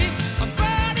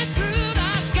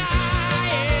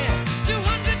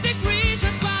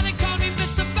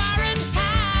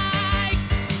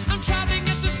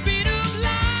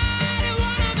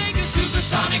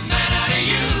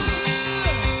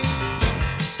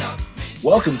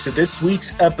Welcome to this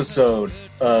week's episode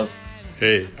of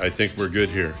Hey, I think we're good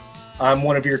here. I'm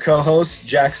one of your co-hosts,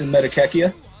 Jackson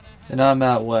Metakekia. And I'm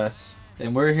Matt West.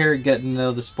 And we're here getting to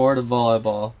know the sport of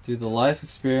volleyball through the life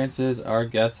experiences our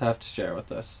guests have to share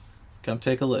with us. Come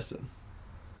take a listen.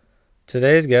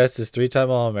 Today's guest is three-time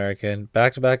All-American,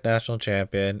 back-to-back national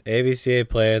champion, AVCA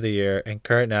Player of the Year, and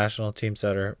current national team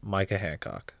setter Micah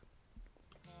Hancock.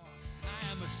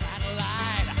 I am a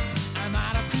satellite. I'm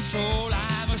out of control.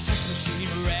 I'm a sex machine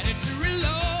ready to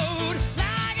reload.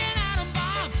 Like an atom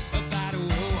bomb about to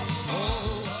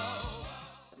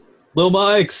Lil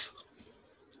Mikes!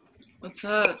 What's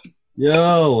up?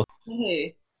 Yo!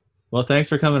 Hey. Well, thanks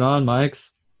for coming on,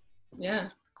 Mikes. Yeah,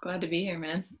 glad to be here,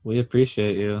 man. We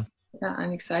appreciate you. Yeah,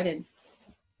 I'm excited.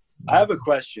 I have a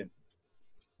question.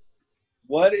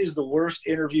 What is the worst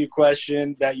interview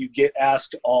question that you get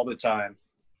asked all the time?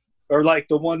 Or like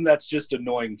the one that's just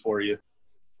annoying for you?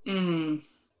 I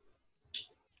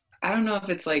don't know if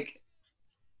it's like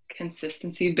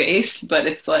consistency based, but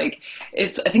I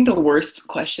think the worst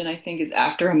question I think is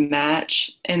after a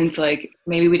match and it's like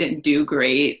maybe we didn't do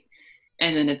great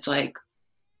and then it's like,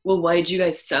 well, why did you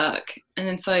guys suck? And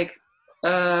it's like,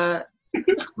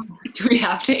 do we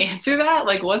have to answer that?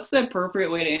 Like, what's the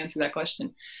appropriate way to answer that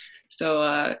question?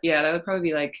 So, yeah, that would probably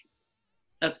be like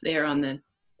up there on the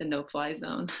no-fly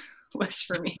zone list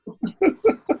for me.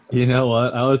 You know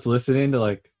what? I was listening to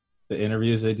like the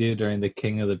interviews they do during the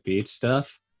King of the Beach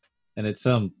stuff, and it's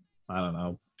some, I don't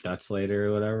know, Dutch lady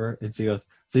or whatever, and she goes,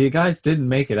 "So you guys didn't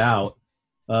make it out.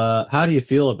 How do you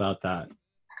feel about that?"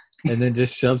 And then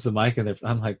just shoves the mic in there.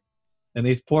 I'm like, and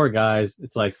these poor guys,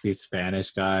 it's like these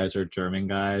Spanish guys or German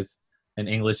guys, and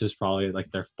English is probably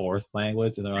like their fourth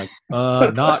language, and they're like,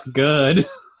 not good.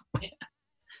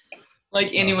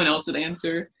 Like anyone else would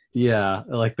answer. Yeah,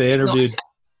 like they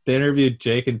interviewed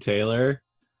Jake and Taylor,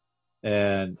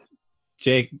 and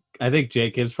I think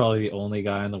Jake is probably the only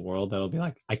guy in the world that'll be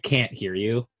like, "I can't hear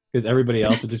you," because everybody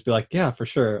else would just be like, "Yeah, for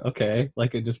sure, okay,"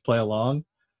 like and just play along,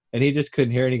 and he just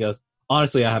couldn't hear it. He goes,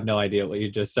 "Honestly, I have no idea what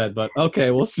you just said, but okay,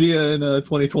 we'll see you in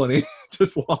 2020."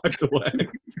 Just walked away.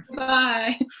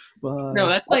 Bye. Bye.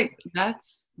 No,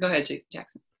 go ahead,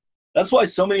 Jackson. That's why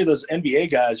so many of those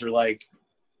NBA guys are like,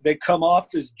 they come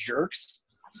off as jerks,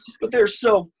 but they're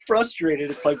so frustrated.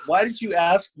 It's like, why did you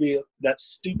ask me that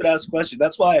stupid-ass question?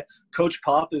 That's why Coach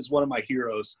Pop is one of my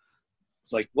heroes.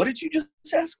 It's like, what did you just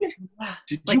ask me? Yeah.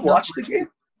 Did Like, you watch the game?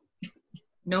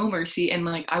 No mercy. And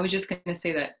like, I was just going to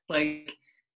say that, like,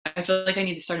 I feel like I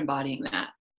need to start embodying that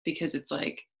because it's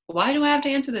like, why do I have to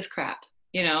answer this crap?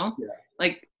 You know, Yeah.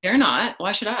 Like they're not,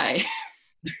 why should I?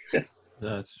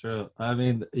 That's true. I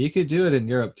mean, you could do it in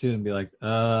Europe too and be like,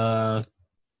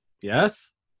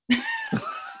 yes?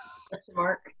 Question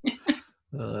mark.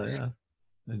 Yeah.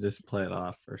 And just play it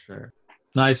off for sure.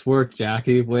 Nice work,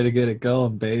 Jackie. Way to get it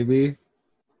going, baby.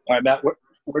 All right, Matt,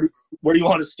 where do you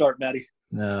want to start, Matty?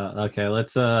 No, okay.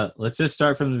 Let's just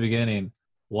start from the beginning.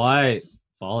 Why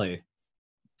volley?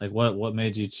 Like, what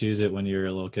made you choose it when you were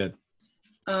a little kid?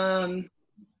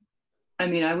 I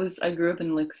mean, I grew up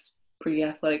in like pretty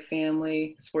athletic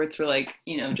family. Sports were like,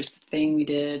 just a thing we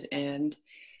did. And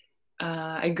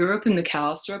I grew up in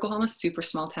McAlester, Oklahoma, super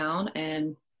small town.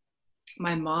 And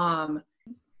my mom,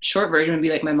 short version would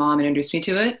be like my mom introduced me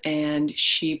to it. And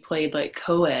she played like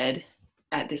co-ed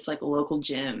at this like local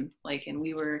gym. Like, and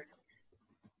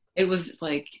it was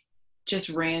like just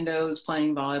randos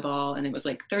playing volleyball. And it was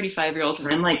like 35-year-olds.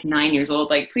 And I'm like 9 years old.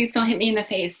 Like, please don't hit me in the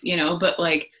face, But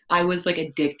like, I was like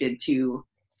addicted to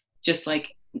just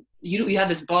like, you have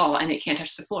this ball and it can't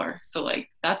touch the floor. So like,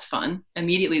 that's fun.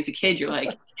 Immediately as a kid, you're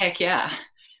like, heck yeah.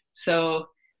 So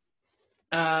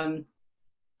I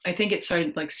think it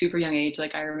started like super young age.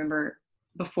 Like I remember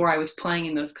before I was playing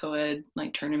in those co-ed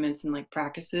like tournaments and like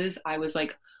practices, I was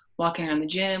like walking around the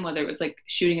gym, whether it was like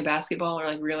shooting a basketball or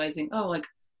like realizing, oh, like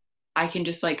I can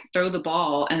just like throw the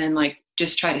ball and then like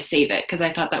just try to save it. Cause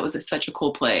I thought that was such a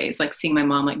cool play. It's like seeing my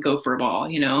mom like go for a ball,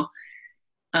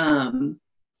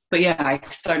 But yeah, I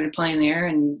started playing there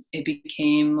and it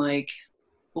became like,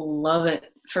 love it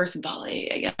first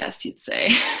volley, I guess you'd say.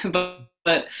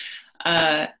 but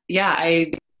yeah,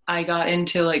 I got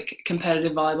into like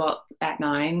competitive volleyball at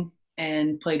 9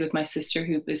 and played with my sister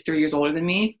who is 3 years older than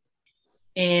me.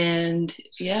 And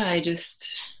yeah, I just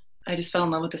fell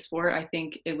in love with the sport. I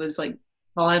think it was like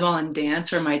volleyball and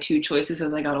dance were my two choices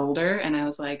as I got older. And I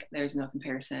was like, there's no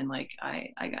comparison. Like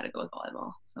I got to go with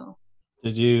volleyball. So. Were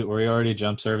you already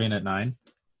jump serving at 9?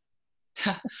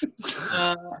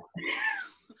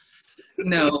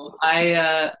 No,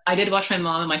 I did watch my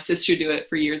mom and my sister do it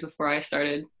for years before I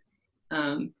started.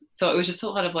 So it was just a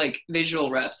lot of like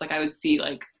visual reps. Like I would see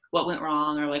like what went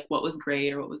wrong or like what was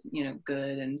great or what was,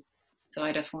 good. And so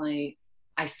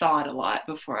I saw it a lot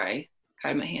before I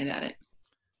tried my hand at it.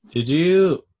 Did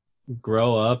you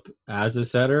grow up as a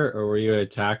setter, or were you an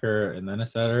attacker and then a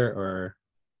setter, or?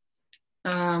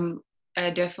 I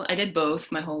did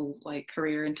both my whole like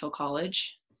career until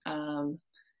college. And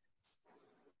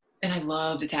I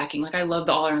loved attacking. Like I loved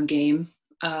the all around game.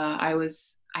 I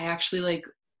actually like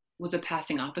was a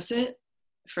passing opposite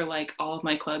for like all of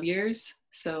my club years.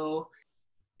 So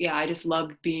yeah, I just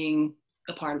loved being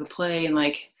a part of the play and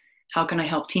like, how can I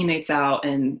help teammates out?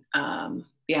 And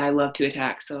yeah, I love to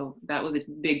attack. So that was a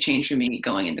big change for me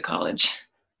going into college.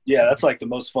 Yeah, that's like the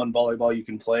most fun volleyball you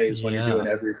can play is when you're doing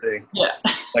everything. Yeah.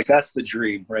 Like that's the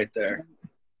dream right there.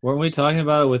 Weren't we talking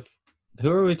about it with – who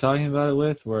are we talking about it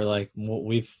with? Where like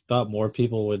we thought more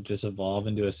people would just evolve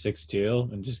into a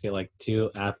 6-2 and just get like two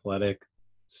athletic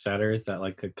setters that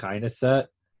like could kind of set.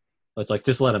 It's like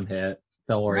just let them hit.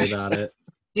 Don't worry about it.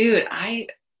 Dude,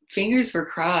 fingers were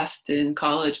crossed in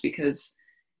college because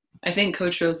I think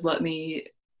Coach Rose let me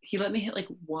hit like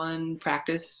one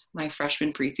practice my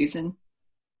freshman preseason.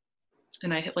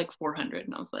 And I hit like 400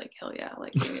 and I was like, hell yeah,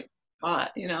 like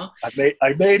spot,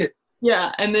 I made it.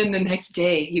 Yeah. And then the next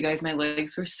day, you guys, my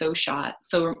legs were so shot.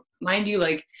 So mind you,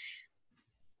 like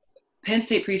Penn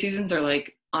State preseasons are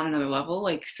like on another level,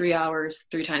 like 3 hours,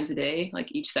 3 times a day,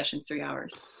 like each session's 3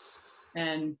 hours.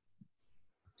 And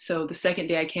so the second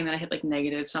day I came in, I hit like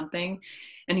negative something.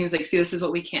 And he was like, see, this is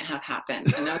what we can't have happen.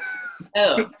 And I was like,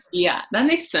 oh, yeah, that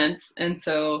makes sense. And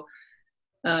so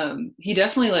he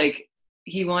definitely like,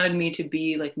 he wanted me to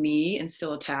be like me and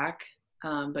still attack,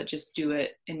 but just do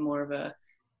it in more of a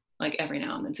like every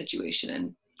now and then situation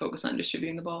and focus on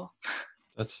distributing the ball.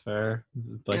 That's fair.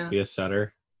 Like be a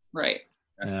setter. Right.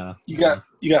 Yeah. You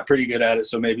got pretty good at it,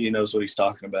 so maybe he knows what he's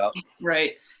talking about.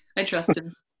 Right. I trust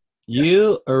him.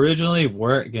 You originally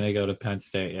weren't going to go to Penn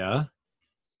State, yeah?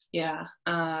 Yeah.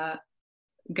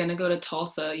 Gonna go to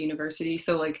Tulsa University.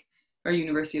 So like, or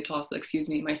University of Tulsa, excuse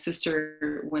me. My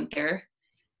sister went there.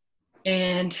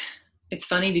 And it's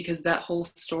funny because that whole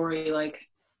story, like,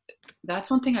 that's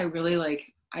one thing I really like.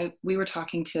 I was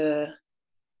talking to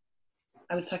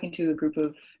a group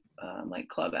of like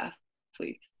club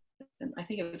athletes, and I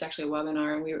think it was actually a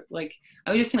webinar. And we were like,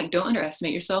 I was just saying, like, don't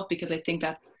underestimate yourself, because I think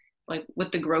that's like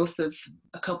with the growth of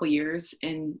a couple years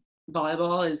in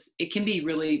volleyball is it can be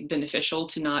really beneficial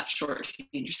to not shortchange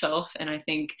yourself. And I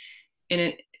think in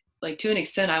it, like to an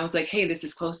extent, I was like, hey, this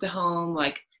is close to home.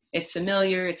 Like, it's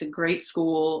familiar. It's a great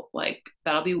school. Like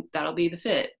that'll be the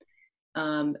fit.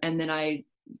 And then I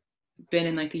been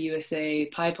in like the USA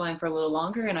pipeline for a little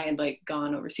longer, and I had like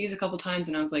gone overseas a couple times,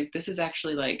 and I was like, this is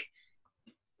actually like,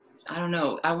 I don't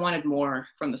know, I wanted more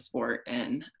from the sport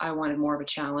and I wanted more of a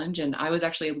challenge. And I was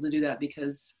actually able to do that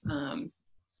because the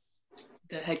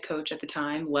head coach at the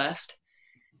time left,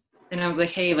 and I was like,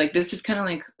 hey, like this is kind of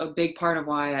like a big part of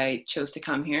why I chose to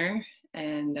come here.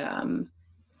 And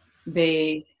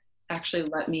they actually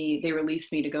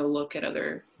released me to go look at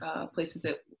other places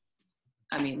that,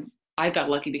 I mean, I got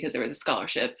lucky because there was a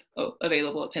scholarship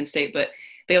available at Penn State, but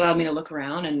they allowed me to look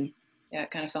around, and yeah,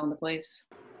 it kind of fell into place.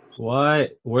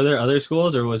 What? Were there other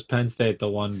schools, or was Penn State the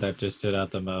one that just stood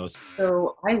out the most?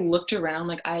 So I looked around,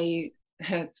 like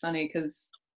it's funny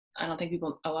because I don't think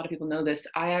a lot of people know this.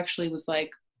 I actually was like,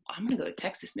 I'm going to go to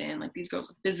Texas, man. Like these girls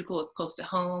are physical. It's close to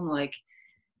home. Like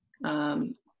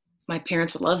my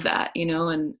parents would love that,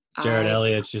 and Jared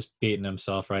Elliott's just beating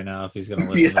himself right now if he's going to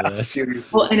listen to this. Seriously.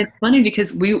 Well, and it's funny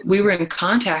because we were in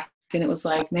contact, and it was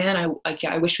like, man,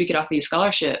 I wish we could offer you a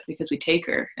scholarship because we take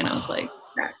her. And I was like,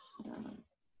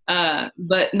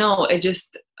 but no, it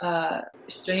just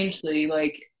strangely,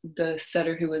 like the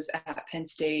setter who was at Penn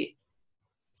State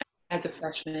as a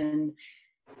freshman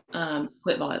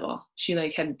quit volleyball. She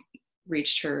like had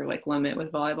reached her like limit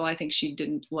with volleyball. I think she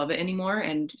didn't love it anymore,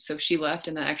 and so she left,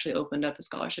 and that actually opened up a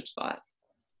scholarship spot.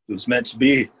 It was meant to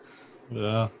be.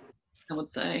 Yeah. I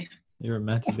would say. You were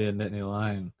meant to be a Nittany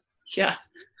Lion. Yeah.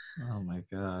 Oh my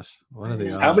gosh. What are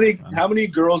the odds? How many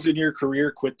girls in your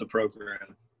career quit the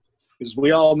program? Because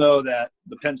we all know that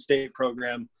the Penn State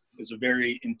program is a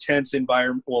very intense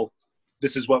environment. Well,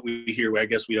 this is what we hear. I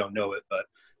guess we don't know it, but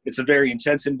it's a very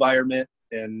intense environment,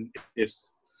 and if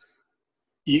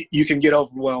you can get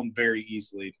overwhelmed very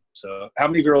easily. So how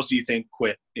many girls do you think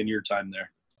quit in your time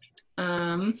there?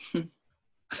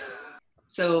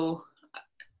 So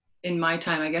in my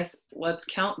time, I guess let's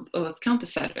count the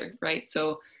setter, right?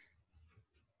 So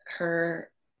her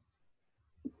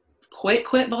quit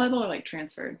volleyball or like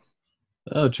transferred?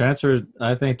 Oh, transfer.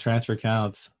 I think transfer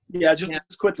counts. Yeah,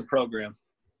 just quit the program.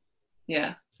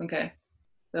 Yeah. Okay.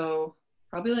 So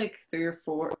probably like 3 or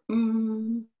 4.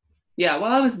 Yeah,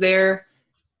 while I was there,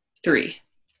 3.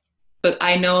 But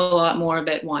I know a lot more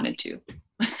that wanted to.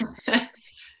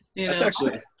 You That's know?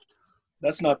 actually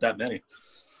that's not that many.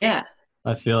 Yeah.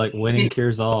 I feel like winning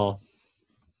cures all.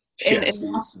 And, Yes,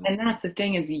 and, and that's the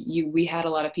thing is we had a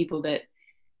lot of people that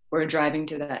were driving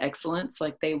to that excellence.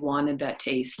 Like they wanted that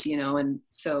taste, and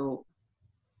so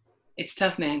it's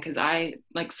tough, man. Cause I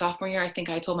like sophomore year, I think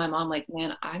I told my mom like,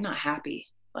 man, I'm not happy.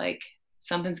 Like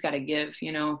something's got to give.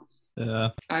 Yeah.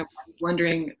 I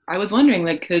was wondering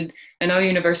like, could another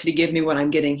university give me what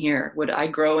I'm getting here? Would I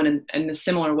grow in a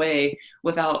similar way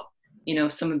without,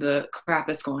 some of the crap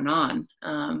that's going on?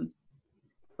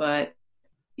 But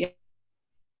yeah,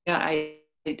 yeah,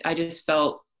 I just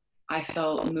I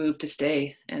felt moved to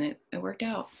stay, and it worked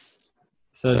out.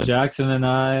 So Jackson and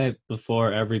I,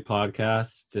 before every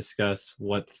podcast, discuss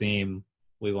what theme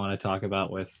we want to talk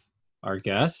about with our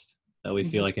guest that we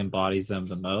feel like embodies them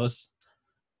the most.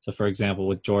 So, for example,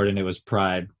 with Jordan, it was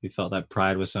pride. We felt that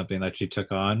pride was something that she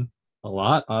took on a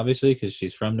lot, obviously, because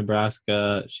she's from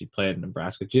Nebraska. She played in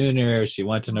Nebraska Junior. She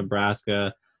went to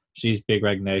Nebraska. She's Big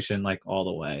Red Nation, like all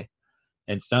the way.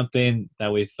 And something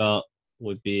that we felt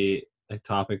would be a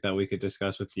topic that we could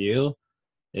discuss with you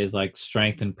is like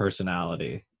strength and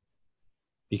personality,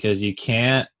 because you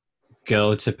can't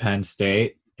go to Penn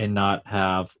State and not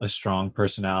have a strong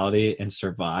personality and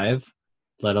survive,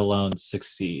 let alone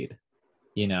succeed,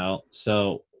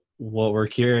 So what we're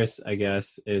curious, I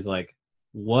guess, is like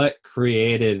what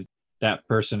created that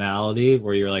personality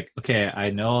where you're like, okay,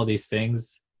 I know all these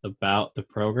things about the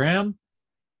program.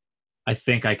 I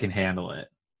think I can handle it.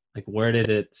 Like, where did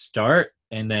it start?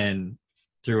 And then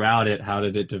throughout it, how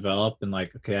did it develop? And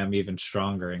like, okay, I'm even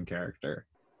stronger in character.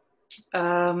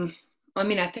 I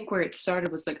mean, I think where it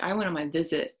started was like I went on my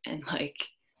visit and like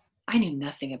I knew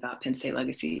nothing about Penn State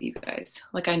Legacy, you guys.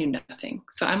 Like I knew nothing.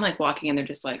 So I'm like walking in, they're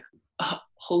just like, oh,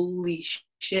 holy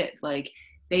shit! Like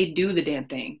they do the damn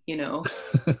thing.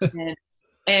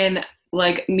 and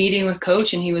like meeting with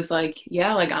coach, and he was like,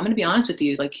 yeah, like I'm gonna be honest with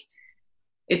you, like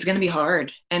it's gonna be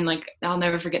hard. And like I'll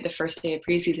never forget the first day of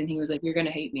preseason. He was like, you're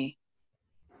gonna hate me.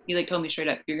 He like told me straight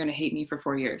up, you're gonna hate me for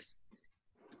 4 years.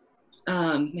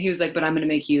 He was like, but I'm gonna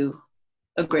make you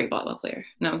a great volleyball player.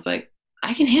 And I was like,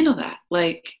 I can handle that.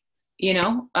 Like,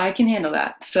 I can handle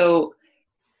that. So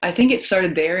I think it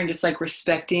started there and just like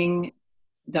respecting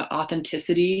the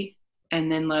authenticity and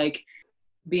then like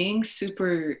being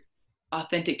super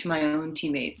authentic to my own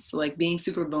teammates, like being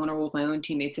super vulnerable with my own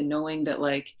teammates and knowing that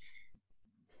like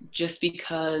just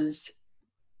because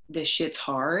this shit's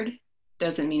hard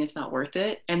doesn't mean it's not worth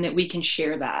it, and that we can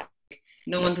share that.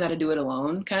 No one's got to do it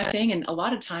alone kind of thing. And a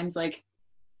lot of times, like,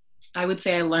 I would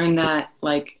say I learned that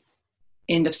like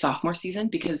end of sophomore season,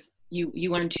 because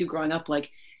you learn too growing up, like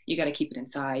you got to keep it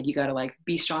inside. You got to like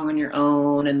be strong on your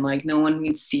own, and like no one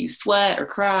needs to see you sweat or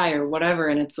cry or whatever.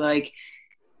 And it's like,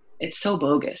 it's so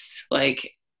bogus.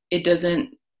 Like it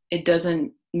doesn't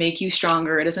make you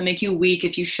stronger. It doesn't make you weak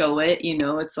if you show it,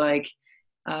 it's like,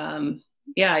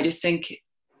 yeah, I just think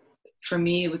for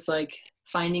me, it was like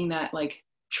finding that like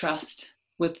trust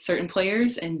with certain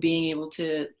players and being able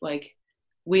to like,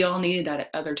 we all needed that at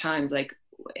other times. Like,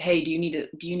 hey, do you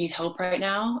need help right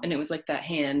now? And it was like that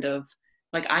hand of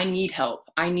like, I need help.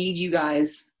 I need you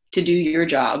guys to do your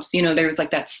jobs. There was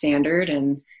like that standard.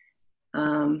 And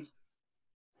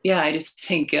yeah, I just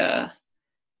think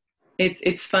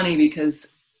it's funny because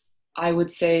I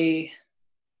would say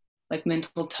like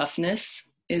mental toughness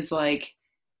is like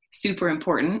super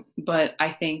important, but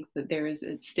I think that there is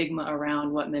a stigma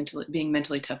around what being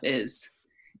mentally tough is.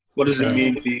 What does it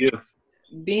mean to you?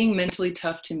 Being mentally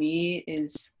tough to me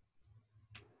is,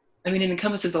 I mean, it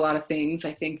encompasses a lot of things.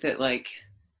 I think that like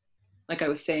I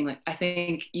was saying, like, I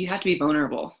think you have to be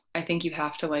vulnerable. I think you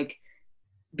have to like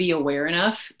be aware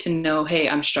enough to know, hey,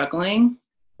 I'm struggling,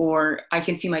 or I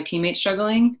can see my teammates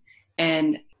struggling,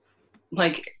 and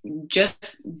like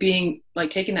just being like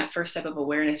taking that first step of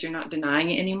awareness, you're not denying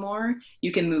it anymore.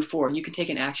 You can move forward. You can take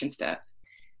an action step.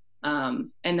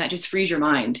 And that just frees your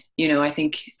mind. I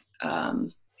think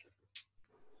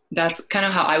that's kind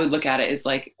of how I would look at it, is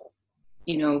like,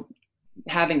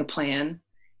 having a plan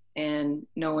and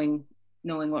knowing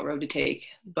what road to take.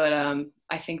 But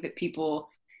I think that people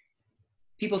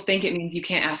think it means you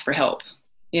can't ask for help.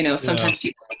 Sometimes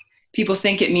people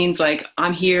think it means like,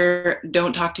 I'm here,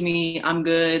 don't talk to me, I'm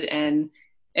good. And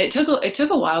it took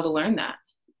a while to learn that.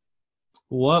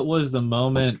 What was the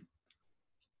moment,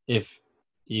 if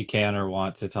you can or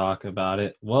want to talk about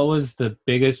it, what was the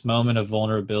biggest moment of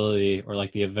vulnerability or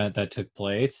like the event that took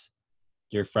place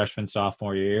your freshman,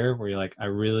 sophomore year where you're like, I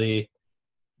really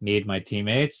need my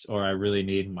teammates, or I really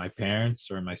need my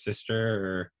parents or my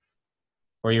sister,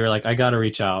 or or you were like, I got to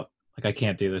reach out. Like, I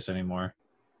can't do this anymore?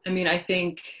 I mean, I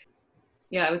think,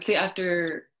 yeah, I would say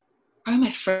after probably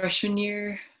my freshman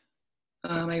year,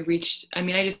 I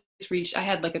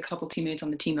had like a couple teammates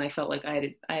on the team that I felt like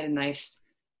I had a nice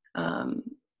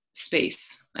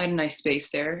space. I had a nice space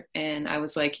there. And I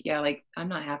was like, yeah, like, I'm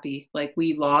not happy. Like,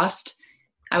 we lost.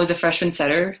 I was a freshman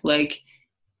setter. Like,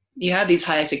 you have these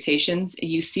high expectations.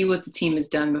 You see what the team has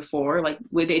done before. Like,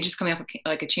 they just come out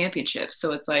like a championship.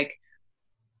 So it's like,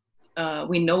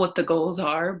 we know what the goals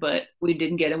are, but we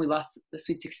didn't get it. We lost the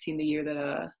Sweet 16 the year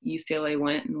that UCLA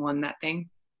went and won that thing.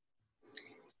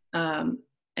 And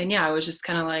yeah, I was just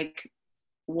kind of like,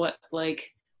 what do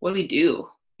we do?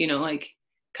 You know, like,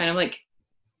 kind of like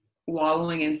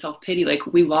wallowing in self-pity. Like,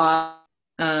 we lost,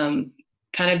 kind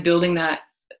of building that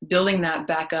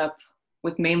back up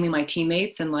with mainly my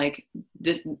teammates, and like,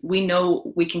 we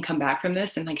know we can come back from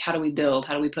this, and like, how do we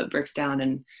put bricks down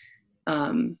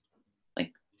and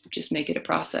like, just make it a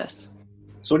process.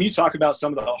 So when you talk about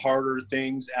some of the harder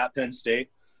things at Penn State,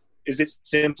 is it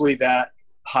simply that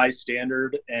high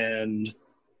standard and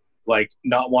like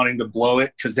not wanting to blow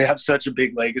it because they have such a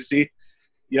big legacy?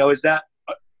 You know, is that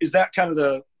kind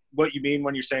of what you mean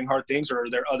when you're saying hard things, or are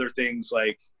there other things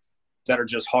like that are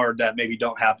just hard that maybe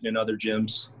don't happen in other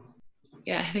gyms?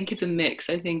 Yeah, I think it's a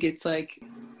mix. I think it's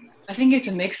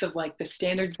a mix of like the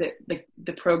standards that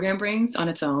the program brings on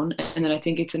its own, and then I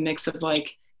think it's a mix of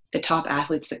like the top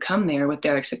athletes that come there with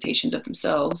their expectations of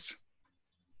themselves.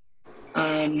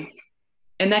 And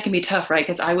that can be tough, right?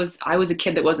 Because I was a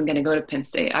kid that wasn't going to go to Penn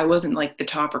State. I wasn't like the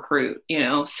top recruit, you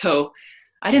know? So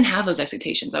I didn't have those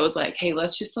expectations. I was like, hey,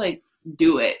 let's just like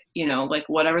do it, you know, like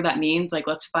whatever that means, like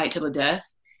let's fight to the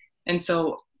death. And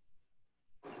so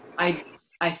I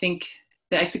think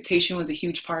the expectation was a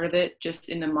huge part of it, just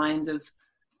in the minds of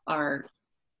our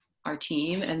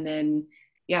team. And then,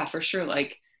 yeah, for sure,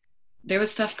 like there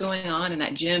was stuff going on in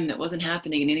that gym that wasn't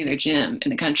happening in any other gym in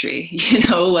the country, you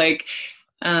know, like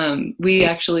we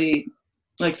actually,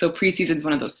 like, so preseason's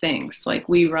one of those things. Like,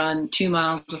 we run 2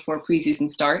 miles before preseason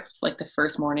starts, like the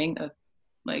first morning of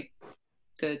like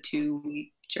the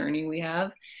 2-week journey we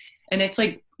have. And it's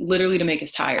like literally to make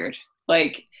us tired.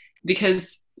 Like,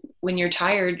 because when you're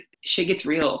tired, shit gets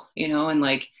real, you know, and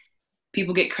like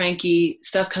people get cranky,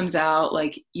 stuff comes out,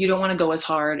 like you don't want to go as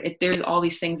hard. There's all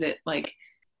these things that like,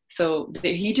 so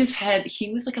he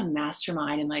was like a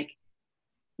mastermind in like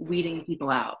weeding people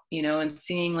out, you know, and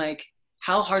seeing like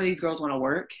how hard these girls want to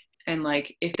work, and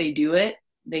like if they do it,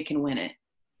 they can win it.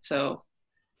 So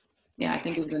yeah, I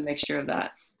think it was a mixture of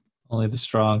that. Only the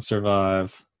strong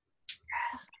survive.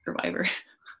 Survivor.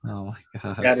 Oh my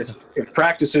God. Yeah, if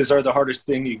practices are the hardest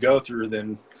thing you go through,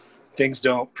 then things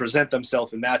don't present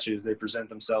themselves in matches. They present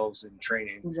themselves in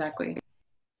training. Exactly.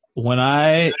 When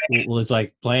I was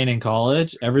like playing in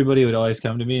college, everybody would always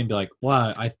come to me and be like,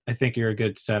 wow, I think you're a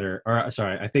good setter. Or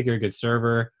sorry, I think you're a good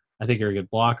server. I think you're a good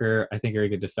blocker. I think you're a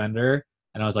good defender.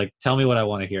 And I was like, tell me what I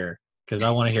want to hear, because I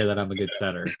want to hear that I'm a good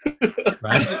setter.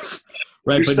 Right?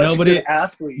 Right. You're but such nobody, a good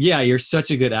athlete. Yeah, you're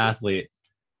such a good athlete.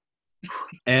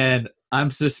 And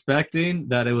I'm suspecting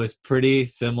that it was pretty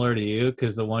similar to you,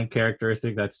 because the one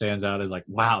characteristic that stands out is like,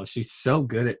 wow, she's so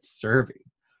good at serving.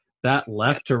 That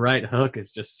left to right hook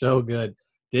is just so good.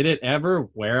 Did it ever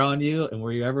wear on you? And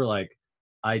were you ever like,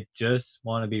 I just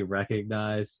want to be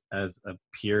recognized as a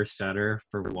pure setter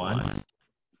for once?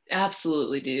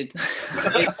 Absolutely, dude.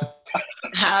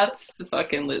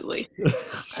 Absolutely.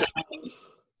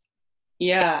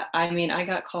 Yeah, I mean, I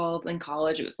got called in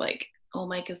college. It was like, oh,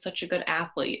 Mike is such a good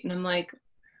athlete. And I'm like,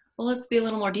 well, let's be a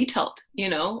little more detailed, you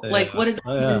know? Yeah. Like, what does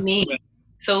that even mean?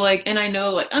 So, like, and I know,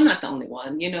 like, I'm not the only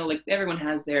one, you know, like, everyone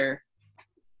has their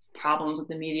problems with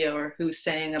the media or who's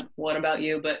saying what about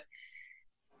you, but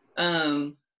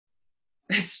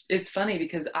it's funny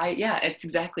because it's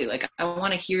exactly, like, I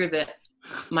want to hear that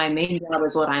my main job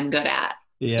is what I'm good at,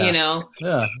 you know?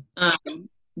 Yeah.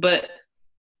 But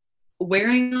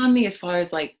wearing on me as far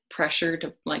as, like, pressure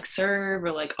to, like, serve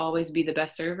or, like, always be the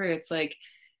best server, it's, like,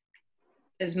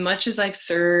 as much as I've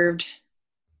served –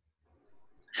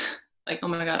 like, oh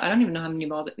my God, I don't even know how many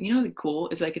balls. You know what'd be cool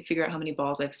is I could figure out how many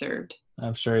balls I've served.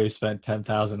 I'm sure you spent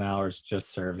 10,000 hours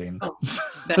just serving. Oh,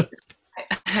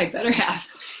 I better have.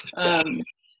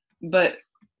 But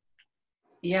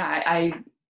yeah,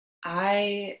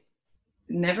 I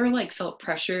never like felt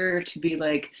pressure to be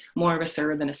like more of a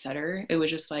server than a setter. It was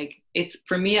just like, it's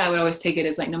for me, I would always take it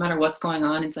as like, no matter what's going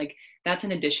on, it's like, that's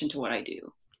an addition to what I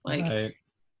do. Like, right.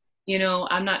 You know,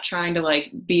 I'm not trying to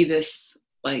like be this,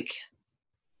 like,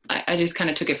 I just kind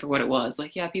of took it for what it was.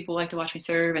 Like, yeah, people like to watch me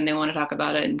serve and they want to talk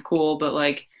about it and cool, but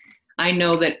like, I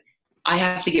know that I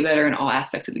have to get better in all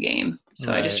aspects of the game.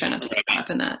 So right. I just try not to get caught up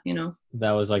in that, you know?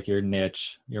 That was like your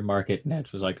niche, your market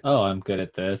niche was like, oh, I'm good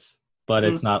at this, but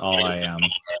it's not all I am.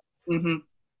 Mm-hmm.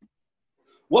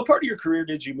 What part of your career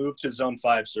did you move to Zone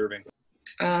 5 serving?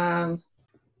 I'm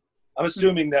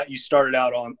assuming that you started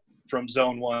out from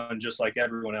Zone 1 just like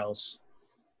everyone else.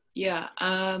 Yeah,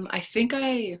 I think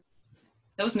that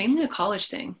was mainly a college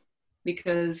thing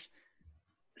because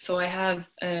so I have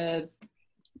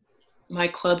my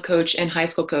club coach and high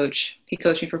school coach. He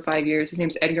coached me for 5 years. His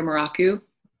name's Edgar Maraku.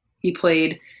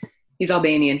 He's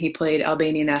Albanian. He played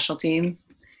Albanian national team.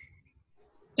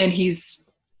 And he's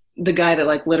the guy that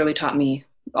like literally taught me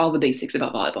all the basics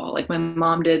about volleyball. Like my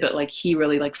mom did, but like he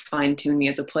really like fine-tuned me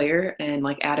as a player and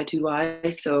like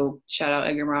attitude-wise. So shout out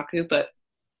Edgar Maraku. But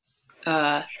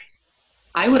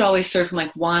I would always serve from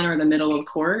like one or the middle of the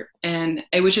court. And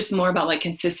it was just more about like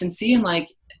consistency and like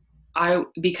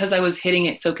because I was hitting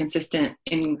it so consistent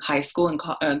in high school and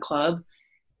club,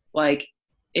 like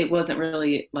it wasn't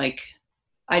really like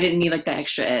I didn't need like that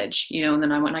extra edge, you know. And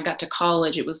then when I got to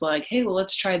college, it was like, hey, well,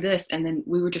 let's try this. And then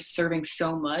we were just serving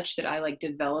so much that I like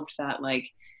developed that like,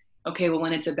 okay, well,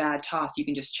 when it's a bad toss, you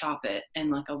can just chop it.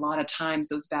 And like a lot of times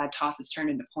those bad tosses turned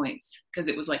into points because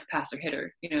it was like pass or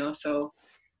hitter, you know. So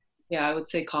yeah, I would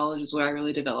say college is where I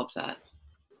really developed that.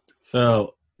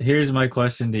 So here's my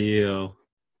question to you.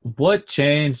 What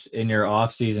changed in your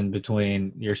off season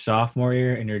between your sophomore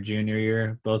year and your junior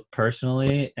year, both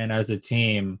personally and as a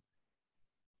team,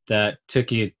 that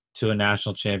took you to a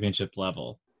national championship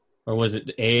level? Or was it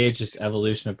age, just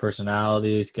evolution of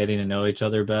personalities, getting to know each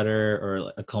other better,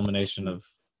 or a culmination of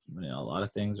a lot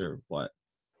of things, or what?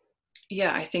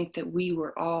 Yeah, I think that we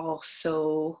were all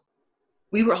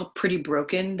pretty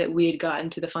broken that we had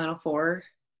gotten to the Final Four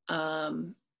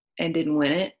and didn't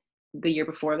win it the year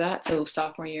before that. So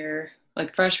sophomore year,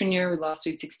 like freshman year, we lost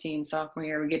Sweet 16. Sophomore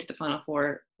year, we get to the Final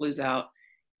Four, lose out.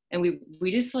 And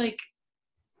we just like,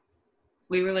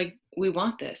 we were like, we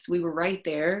want this. We were right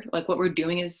there. Like what we're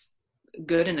doing is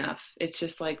good enough. It's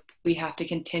just like, we have to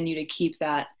continue to keep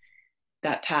that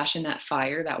passion, that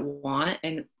fire, that want.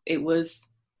 And it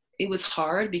was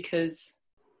hard because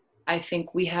I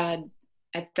think we had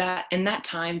in that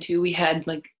time too, we had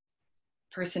like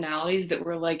personalities that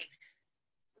were like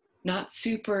not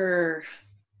super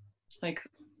like,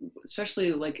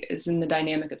 especially like as in the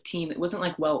dynamic of team, it wasn't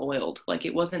like well oiled, like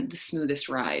it wasn't the smoothest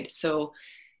ride. So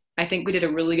I think we did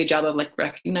a really good job of like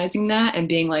recognizing that and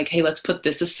being like, hey, let's put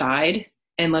this aside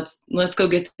and let's go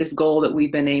get this goal that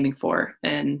we've been aiming for.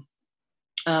 And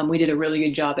we did a really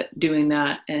good job at doing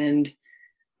that. And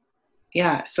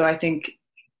yeah, so I think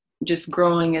just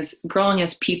growing as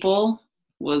people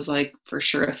was like for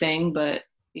sure a thing, but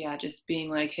yeah, just being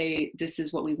like, hey, this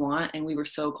is what we want. And we were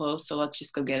so close. So let's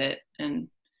just go get it. And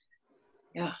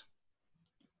yeah.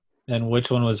 And which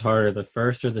one was harder, the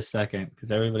first or the second?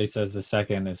 Because everybody says the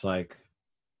second is like,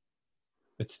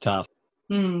 it's tough.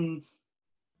 That's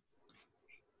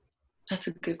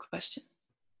a good question.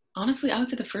 Honestly, I would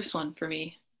say the first one for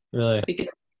me. Really?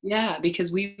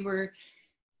 Because we were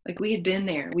like, we had been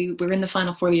there. We were in the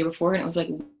Final Four the year before, and it was like,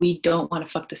 we don't want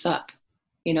to fuck this up,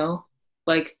 you know?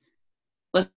 Like,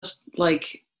 let's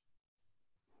like,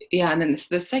 yeah. And then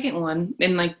the second one,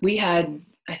 and like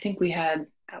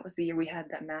that was the year we had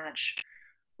that match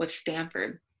with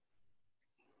Stanford.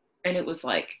 And it was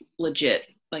like legit.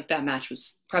 Like that match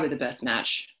was probably the best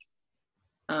match.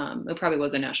 It probably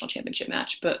was a national championship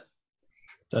match, but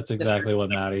that's exactly what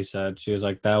Maddie said. She was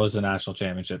like, that was a national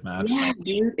championship match. Yeah,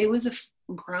 dude, it was a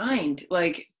grind.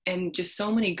 Like, and just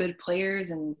so many good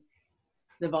players, and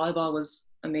the volleyball was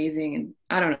amazing. And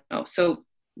I don't know. So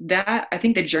that, I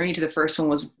think the journey to the first one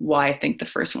was why I think the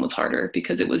first one was harder,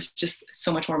 because it was just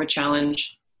so much more of a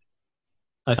challenge.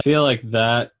 I feel like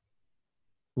that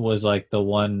was like the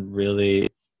one really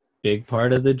big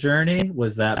part of the journey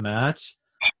was that match.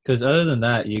 Because other than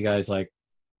that, you guys like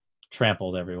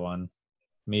trampled everyone.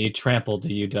 I mean, you trampled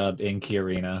the UW in Key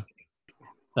Arena.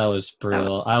 That was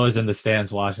brutal. I was in the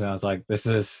stands watching. I was like, this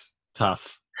is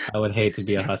tough. I would hate to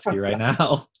be a Husky right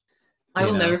now. I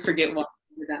will never forget watching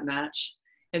that match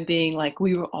and being like,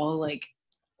 we were all like,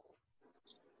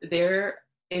 there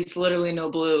is literally no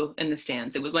blue in the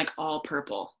stands. It was like all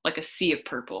purple, like a sea of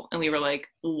purple. And we were like,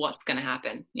 what's going to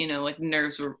happen? You know, like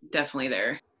nerves were definitely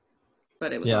there,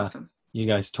 but it was awesome. You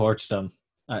guys torched them.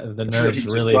 The nerves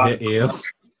really hit you.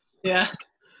 Yeah.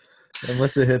 It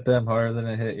must have hit them harder than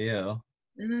it hit you.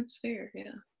 And that's fair,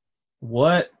 yeah.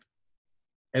 What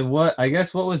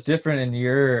was different in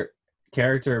your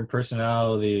character and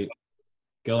personality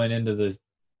going into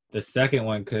the second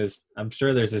one? Because I'm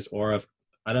sure there's this aura of,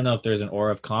 I don't know if there's an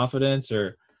aura of confidence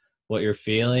or what you're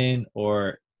feeling,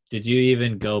 or did you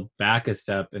even go back a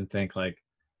step and think like,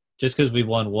 just because we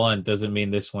won one doesn't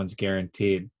mean this one's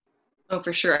guaranteed. Oh,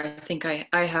 for sure. I think I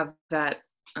have that.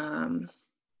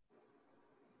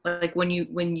 Like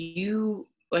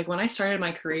when I started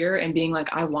my career and being like,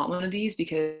 I want one of these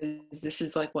because this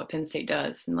is like what Penn State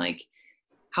does, and like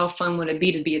how fun would it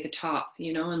be to be at the top,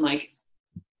 you know, and like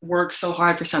work so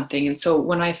hard for something. And so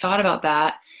when I thought about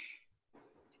that,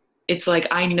 it's like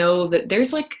I know that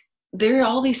there are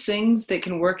all these things that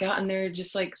can work out, and they're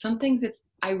just like some things.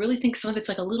 I really think some of it's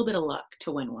like a little bit of luck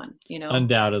to win one, you know.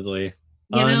 Undoubtedly.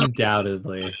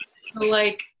 Undoubtedly. So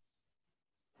like.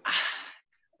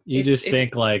 You just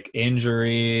think like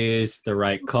injuries, the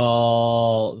right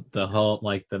call, the whole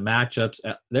like the matchups.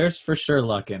 There's for sure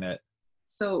luck in it.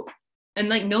 So, and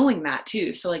like knowing that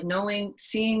too. So like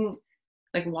seeing,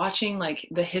 like watching like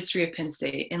the history of Penn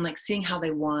State and like seeing how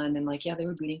they won and like, yeah, they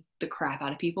were beating the crap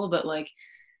out of people, but like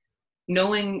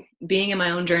knowing, being in my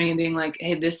own journey and being like,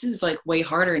 hey, this is like way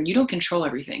harder and you don't control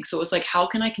everything. So it was like, how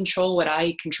can I control what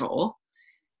I control?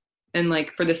 And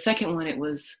like for the second one, it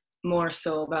was more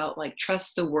so about like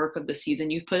trust the work of the season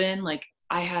you've put in. Like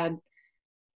I had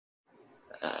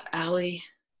Allie,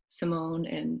 Simone,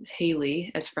 and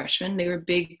Haley as freshmen. They were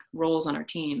big roles on our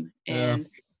team, and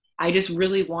I just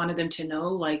really wanted them to know,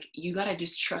 like, you gotta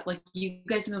just trust. Like, you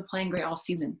guys have been playing great all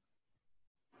season.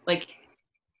 Like,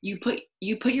 you put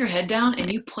your head down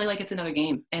and you play like it's another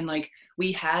game. And like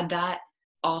we had that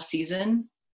all season.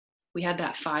 We had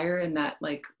that fire and that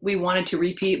like we wanted to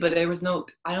repeat, but there was no.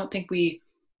 I think we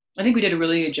did a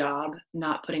really good job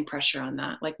not putting pressure on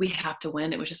that. Like we have to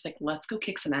win. It was just like, let's go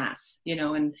kick some ass, you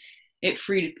know, and it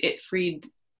freed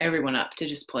everyone up to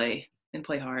just play and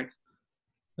play hard.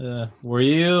 Were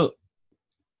you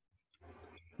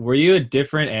a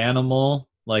different animal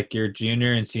like your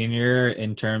junior and senior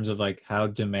in terms of like how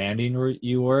demanding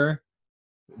you were,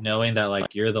 knowing that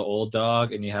like you're the old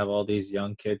dog and you have all these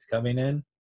young kids coming in,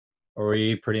 or were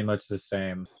you pretty much the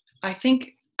same?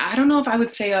 I don't know if I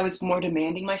would say I was more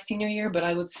demanding my senior year, but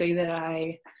I would say that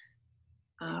I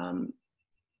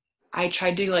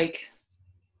tried to like,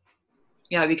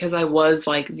 yeah, because I was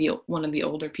like one of the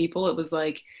older people. It was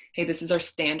like, hey, this is our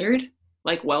standard,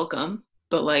 like welcome,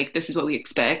 but like this is what we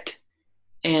expect,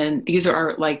 and these are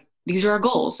our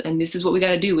goals, and this is what we got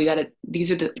to do.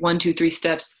 These are the 1, 2, 3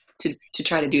 steps to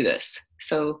try to do this.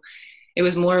 So it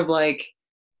was more of like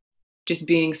just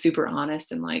being super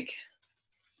honest and like,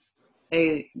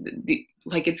 hey,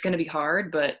 like it's going to be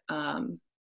hard, but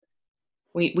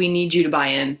we need you to buy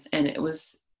in. And it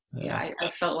was, I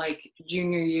felt like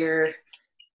junior year,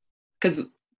 because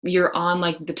you're on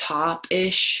like the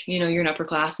top-ish, you know, you're an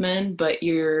upperclassman, but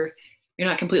you're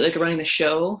not completely like running the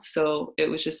show. So it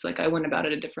was just like I went about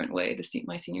it a different way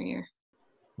my senior year.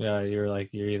 Yeah, you're like,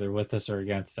 you're either with us or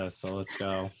against us, so let's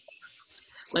go.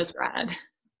 Let's ride.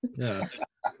 Yeah.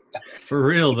 For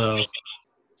real though.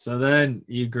 So then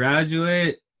you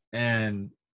graduate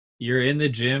and you're in the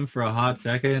gym for a hot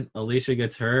second. Alicia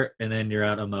gets hurt, and then you're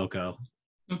at Amoco.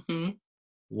 Mm-hmm.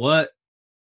 What?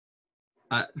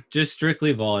 Just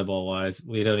strictly volleyball wise,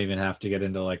 we don't even have to get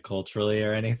into like culturally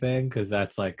or anything because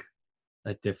that's like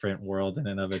a different world in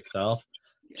and of itself.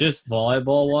 Yeah. Just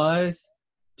volleyball wise,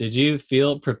 did you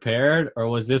feel prepared, or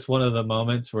was this one of the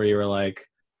moments where you were like,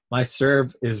 my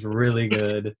serve is really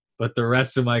good, but the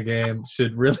rest of my game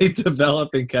should really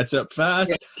develop and catch up fast?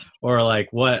 Yeah. Or like,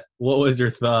 what was your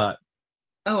thought?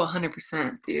 Oh,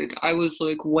 100%, dude. I was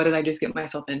like, what did I just get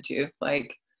myself into?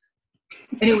 Like,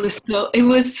 and it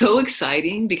was so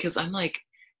exciting because I'm like,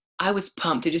 I was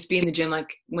pumped to just be in the gym.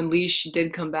 Like when Leash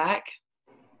did come back,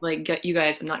 like you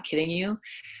guys, I'm not kidding you.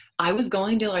 I was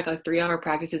going to like a 3-hour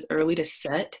practices early to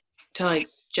set to like,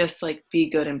 just like be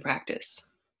good in practice.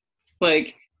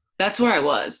 Like that's where I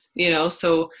was, you know?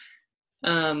 So,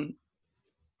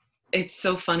 it's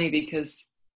so funny because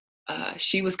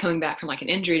she was coming back from like an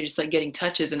injury, just like getting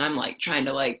touches, and I'm like trying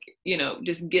to like, you know,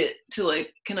 just get to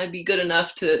like, can I be good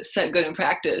enough to set good in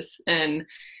practice? And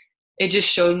it just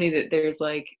showed me that there's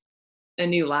like a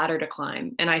new ladder to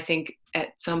climb. And I think at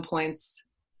some points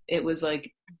it was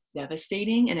like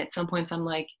devastating, and at some points I'm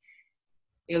like,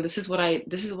 you know, this is what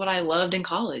I loved in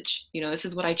college. You know, this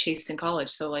is what I chased in college.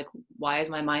 So like, why is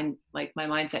my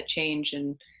mindset change?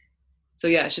 And so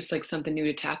yeah, it's just like something new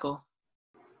to tackle.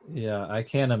 Yeah, I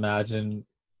can't imagine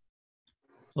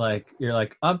like you're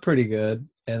like, I'm pretty good,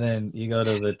 and then you go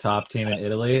to the top team in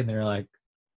Italy and they're like,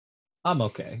 I'm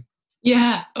okay.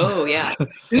 Yeah. Oh yeah.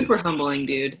 Super humbling,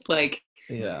 dude. Like,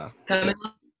 yeah, coming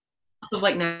off of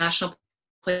like national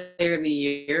player of the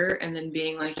year and then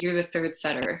being like, you're the third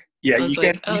setter. Yeah, you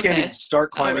can't even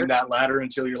start climbing that ladder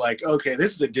until you're like, okay,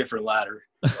 this is a different ladder.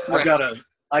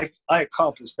 I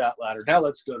accomplished that ladder. Now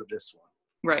let's go to this one.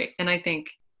 Right. And I think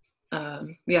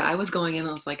yeah, I was going in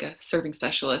as like a serving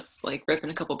specialist, like ripping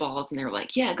a couple balls, and they were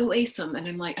like, "Yeah, go ace them." And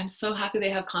I'm like, I'm so happy they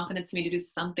have confidence in me to do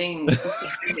something.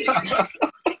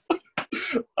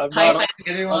 I'm High not. five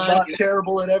to everyone. I'm not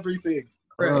terrible at everything.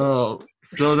 Right. Oh,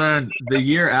 so then the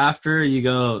year after you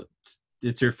go,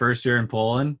 it's your first year in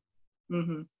Poland.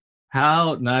 Mhm.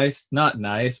 How nice, not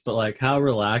nice, but like how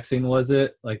relaxing was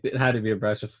it? Like it had to be a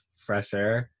breath of fresh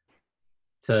air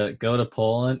to go to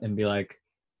Poland and be like,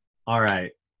 all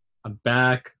right, I'm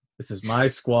back. This is my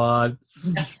squad.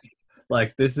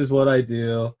 Like, this is what I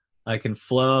do. I can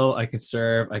flow, I can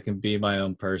serve, I can be my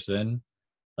own person.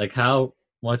 Like, how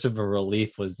much of a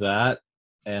relief was that?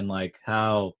 And like,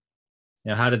 how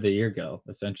did the year go,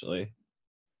 essentially?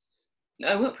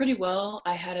 I went pretty well.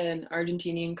 I had an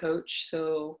Argentinian coach,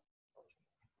 so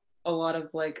a lot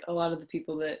of the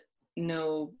people that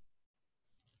know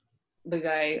the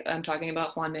guy I'm talking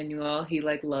about, Juan Manuel, he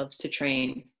like loves to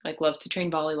train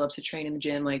volley, loves to train in the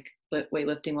gym, like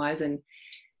weightlifting wise. And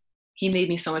he made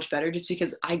me so much better just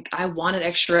because I wanted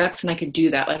extra reps and I could do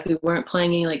that. Like we weren't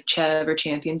playing any like Chev or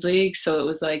Champions League. So it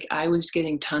was like I was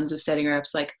getting tons of setting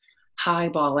reps, like high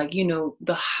ball, like,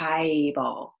 the high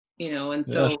ball, and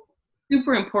so Yeah.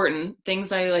 super important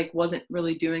things I like wasn't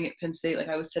really doing at Penn State. Like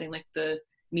I was setting like the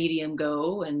medium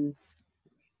go, and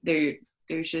there's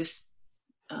just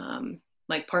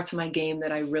like parts of my game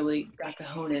that I really got to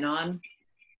hone in on.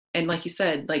 And like you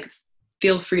said, like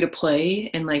feel free to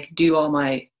play and like do all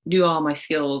my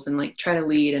skills and like try to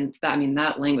lead. And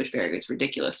that language barrier is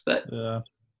ridiculous, but Yeah.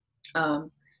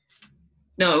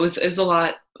 no, it was a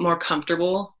lot more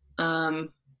comfortable.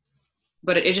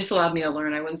 But it just allowed me to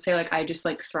learn. I wouldn't say like I just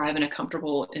like thrive in a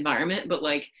comfortable environment, but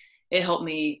like it helped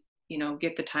me,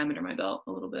 get the time under my belt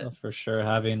a little bit. Well, for sure.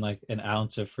 Having like an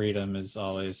ounce of freedom is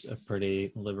always a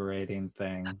pretty liberating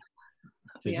thing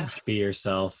to Yeah. just be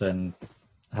yourself and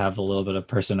have a little bit of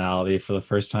personality for the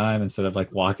first time instead of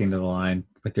like walking to the line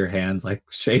with your hands like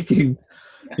shaking.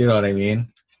 Yeah. You know what I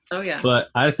mean? Oh yeah. But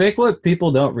I think what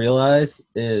people don't realize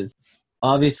is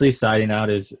obviously siding out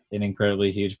is an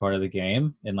incredibly huge part of the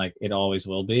game, and like it always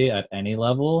will be at any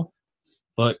level.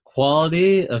 But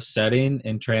quality of setting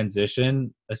in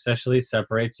transition essentially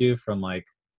separates you from like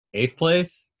 8th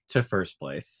place to 1st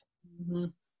place, Mm-hmm.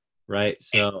 right?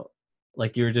 So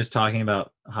like you were just talking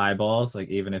about high balls, like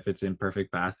even if it's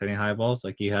imperfect pass hitting high balls,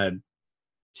 like you had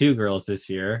 2 girls this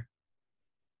year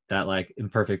that like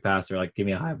imperfect pass are like, give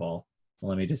me a high ball.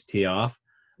 Let me just tee off.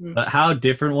 Mm. But how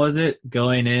different was it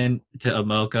going in to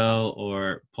Omoko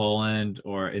or Poland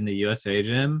or in the USA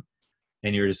gym?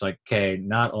 And you're just like, okay,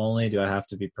 not only do I have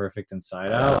to be perfect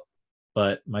inside out,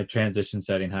 but my transition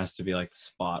setting has to be like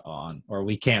spot on or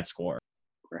we can't score.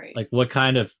 Right. Like what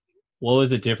was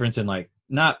the difference in like,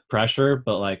 not pressure,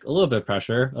 but like a little bit of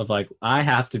pressure of like, I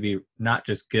have to be not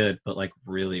just good, but like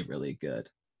really, really good.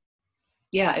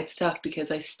 Yeah, it's tough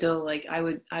because I still like I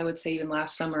would say even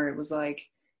last summer it was like,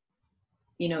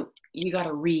 you got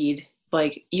to read,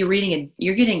 like you're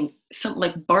getting some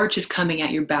like Barch is coming at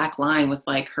your back line with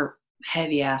like her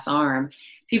heavy ass arm.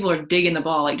 People are digging the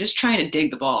ball, like just trying to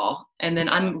dig the ball, and then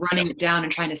I'm running it down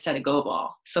and trying to set a go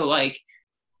ball. So like,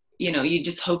 you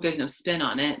just hope there's no spin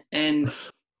on it, and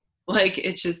like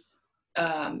it's just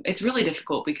it's really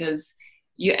difficult because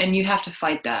you have to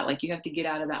fight that. Like you have to get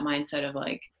out of that mindset of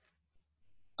like,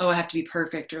 oh, I have to be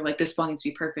perfect, or like this ball needs to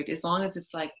be perfect. As long as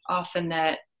it's like off the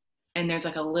net and there's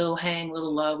like a little hang,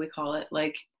 little love, we call it,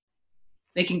 like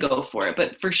they can go for it.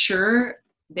 But for sure,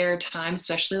 there are times,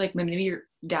 especially like maybe you're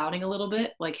doubting a little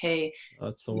bit, like, hey,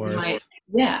 That's the worst.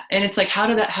 yeah. And it's like, how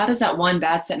does that one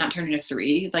bad set not turn into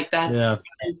 3? Like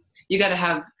you got to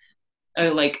have a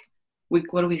like,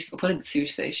 what did Sue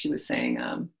say? She was saying,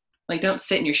 like, don't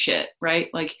sit in your shit, right?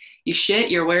 Like you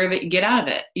shit, you're aware of it, you get out of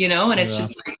it, and it's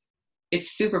just like,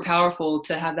 it's super powerful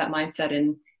to have that mindset.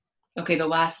 And okay, the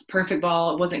last perfect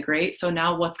ball, it wasn't great. So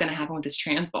now what's going to happen with this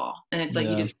trans ball? And it's like,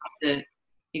 you just have to,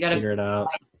 you got to figure it out.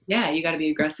 Yeah. You got to be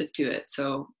aggressive to it.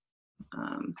 So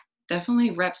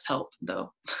definitely reps help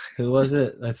though. Who was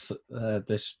it? That's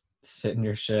this sit in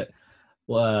your shit.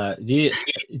 Do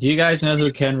you guys know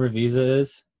who Ken Revisa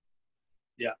is?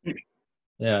 Yeah.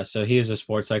 Yeah, so he is a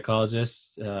sports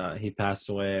psychologist. He passed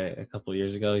away a couple of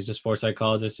years ago. He's a sports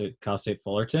psychologist at Cal State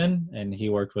Fullerton, and he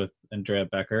worked with Andrea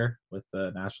Becker with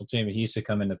the national team. He used to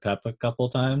come into PEP a couple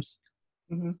times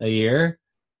a year,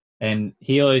 and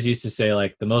he always used to say,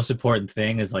 like, the most important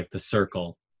thing is, like, the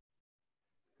circle,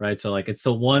 right? So, like, it's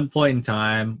the one point in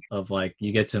time of, like,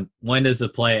 you get to when does the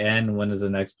play end, when does the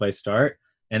next play start?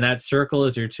 And that circle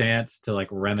is your chance to, like,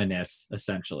 reminisce,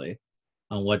 essentially,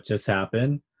 on what just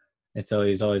happened. And so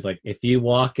he's always like, if you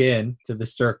walk in to the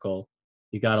circle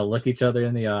you got to look each other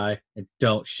in the eye and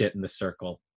don't shit in the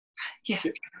circle. Yeah.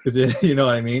 Because you know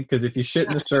what I mean? Because if you shit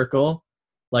in the circle,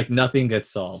 like nothing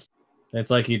gets solved. It's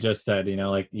like you just said,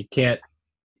 like you can't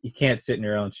sit in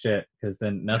your own shit because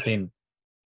then nothing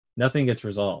gets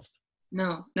resolved.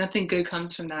 No, nothing good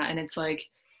comes from that. And it's like,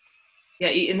 yeah,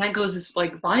 and that goes as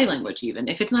like body language even.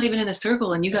 If it's not even in a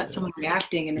circle and you got someone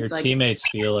reacting and Your it's like teammates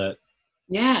feel it.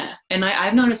 yeah. And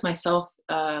I've noticed myself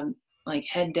like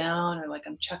head down or like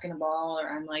I'm chucking a ball or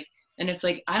I'm like, and it's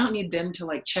like I don't need them to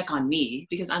like check on me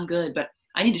because I'm good, but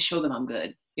I need to show them I'm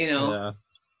good. Yeah.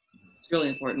 It's really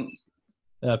important.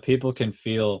 Yeah, people can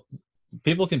feel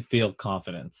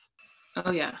confidence.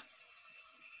 Oh yeah.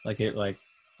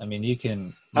 I mean, you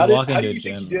can How walk do into a you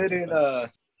think gym. you did in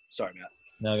sorry, Matt.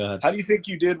 No, go ahead. How do you think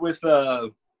you did with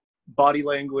body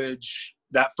language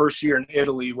that first year in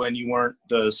Italy when you weren't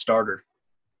the starter?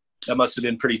 That must have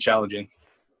been pretty challenging.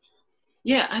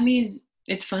 Yeah, I mean,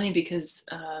 it's funny because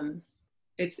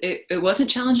it wasn't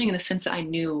challenging in the sense that I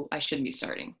knew I shouldn't be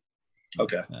starting.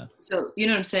 Okay. Yeah. So you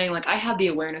know what I'm saying? Like I have the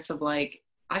awareness of like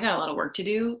I got a lot of work to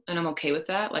do, and I'm okay with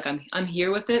that. Like I'm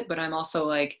here with it, but I'm also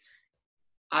like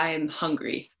I'm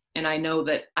hungry, and I know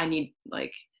that I need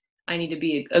to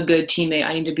be a good teammate.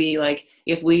 I need to be like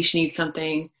if Leash needs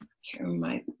something. I can't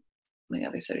remember my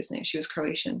other setter's name. She was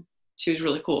Croatian. She was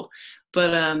really cool,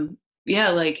 but yeah,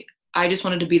 like I just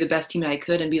wanted to be the best teammate I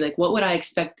could and be like, what would I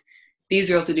expect these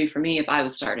girls to do for me if I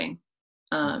was starting?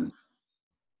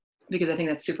 Because I think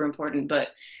that's super important. But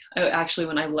I, actually,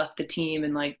 when I left the team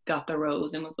and like got the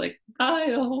rose and was like, bye,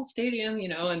 the whole stadium,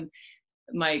 and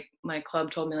my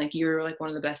club told me like, you're like one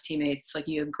of the best teammates. Like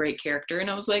you have great character. And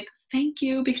I was like, thank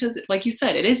you. Because like you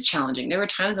said, it is challenging. There were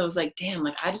times I was like, damn,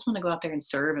 like I just want to go out there and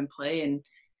serve and play and,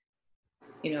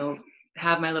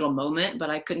 have my little moment, but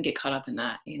I couldn't get caught up in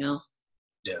that, Yeah.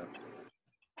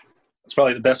 That's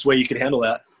probably the best way you could handle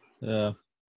that. Yeah.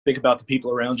 Think about the people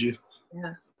around you.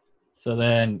 Yeah. So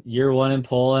then year 1 in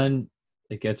Poland,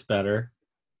 it gets better.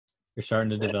 You're starting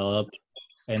to develop.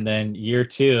 And then year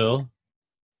 2,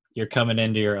 you're coming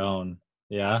into your own.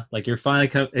 Yeah. Like you're finally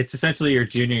it's essentially your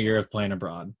junior year of playing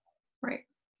abroad. Right.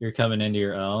 You're coming into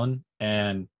your own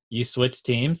and you switch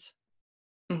teams.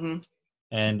 Mm-hmm.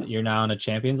 And you're now on a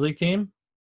Champions League team?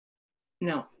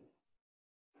 No.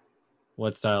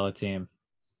 What style of team?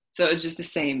 So it was just the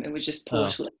same. It was just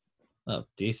Polish. Oh,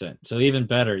 decent. So even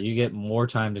better. You get more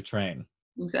time to train.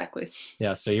 Exactly.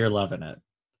 Yeah, so you're loving it.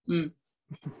 Mm.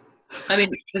 I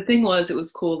mean, the thing was, it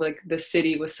was cool. Like the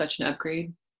city was such an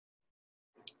upgrade.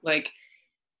 Like,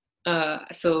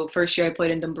 so first year I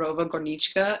played in Dąbrowa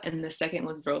Górnicza, and the second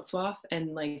was Wrocław.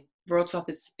 And like Wrocław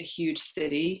is a huge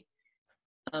city.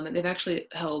 And they've actually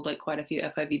held like quite a few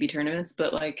FIVB tournaments,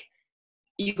 but like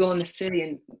you go in the city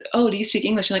and, oh, do you speak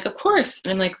English? You're like, of course.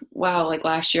 And I'm like, wow, like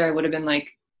last year I would have been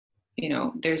like,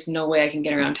 there's no way I can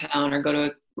get around town or go to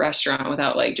a restaurant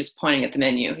without like just pointing at the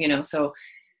menu, so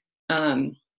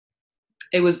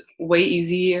it was way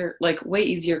easier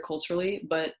culturally,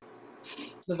 but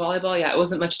the volleyball, yeah, it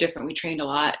wasn't much different. We trained a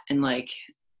lot and like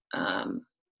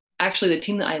actually the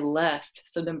team that I left,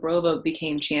 so Dąbrowa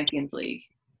became Champions League,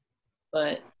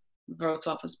 but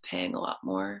Wrocław was paying a lot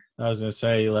more. I was gonna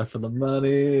say you left for the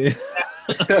money.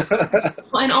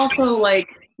 And also like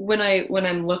when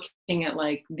I'm looking at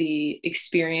like the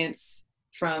experience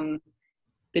from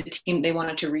the team they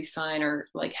wanted to re-sign or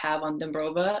like have on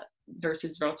Dąbrowa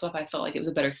versus Wrocław, I felt like it was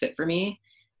a better fit for me.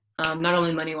 Not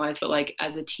only money wise, but like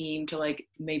as a team to like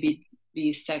maybe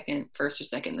be first or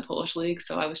second in the Polish league.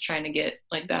 So I was trying to get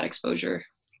like that exposure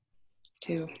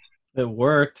too. It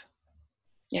worked.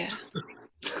 Yeah.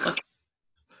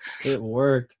 It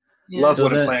worked. Yeah. Love So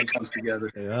when a then- plan comes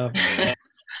together. Yeah.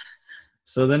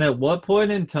 So then at what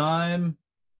point in time,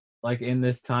 like in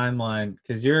this timeline,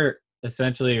 because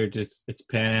it's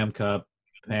Pan Am Cup,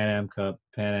 Pan Am Cup,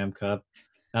 Pan Am Cup.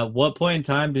 At what point in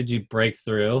time did you break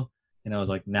through? And I was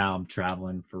like, now I'm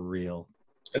traveling for real.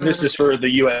 And this is for the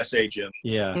USA gym.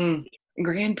 Yeah.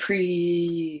 Grand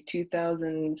Prix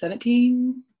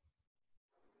 2017.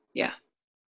 Yeah.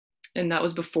 And that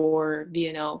was before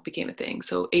VNL became a thing.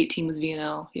 So 18 was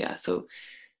VNL. Yeah. So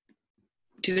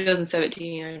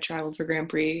 2017, I traveled for Grand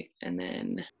Prix. And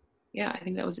then, yeah, I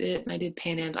think that was it. And I did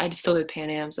Pan Ams. I still did Pan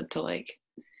Ams up to like,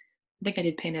 I think I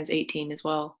did Pan Ams 18 as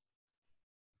well.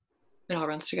 It all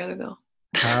runs together though.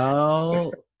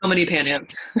 How many Pan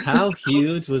Ams? how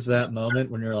huge was that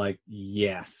moment when you're like,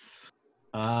 yes,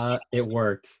 it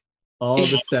worked. All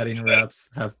the setting reps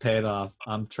have paid off.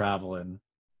 I'm traveling.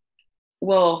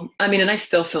 Well, I mean, and I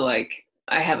still feel like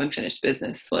I haven't finished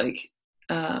business. Like,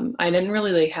 I didn't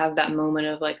really like have that moment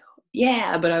of like,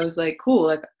 yeah, but I was like, cool.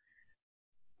 Like,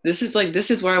 this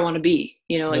is where I want to be,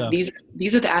 you know, like Yeah.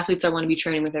 these are the athletes I want to be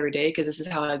training with every day, because this is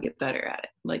how I get better at it.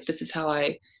 Like, this is how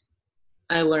I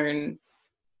learn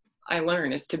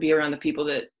is to be around the people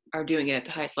that are doing it at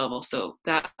the highest level. So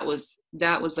that was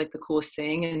like the coolest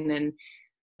thing. And then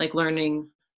like learning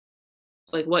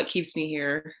like what keeps me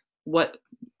here,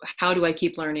 how do I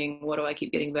keep learning, what do I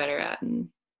keep getting better at, and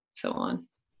so on.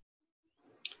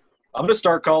 I'm gonna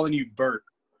start calling you Bert.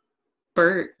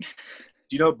 Bert.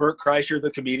 Do you know Bert Kreischer,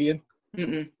 the comedian?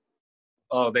 Mm-mm.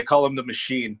 Oh, they call him the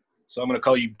Machine. So I'm gonna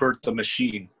call you Bert the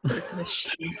Machine.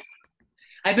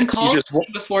 I've been called just-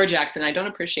 before, Jackson. I don't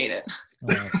appreciate it.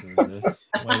 Oh, Jesus.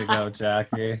 Way to go,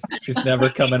 Jackie. She's never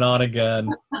coming on again.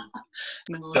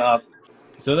 No. Stop.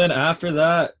 So then after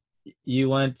that, you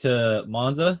went to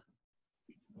Monza,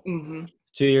 Mm-hmm.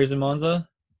 2 years in Monza,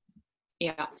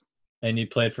 Yeah. and you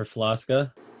played for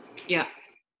Flasca. Yeah.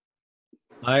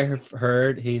 I have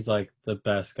heard he's like the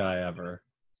best guy ever.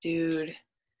 Dude.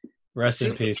 Rest in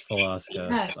Super- peace, Flasca,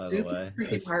 Yeah, by the super way.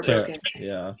 freaking It's heartbroken.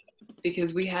 yeah.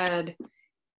 Because we had,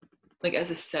 like, as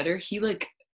a setter,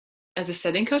 as a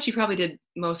setting coach, he probably did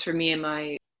most for me in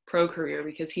my pro career,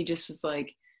 because he just was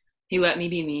like, he let me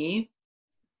be me.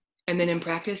 And then in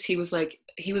practice, he was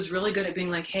really good at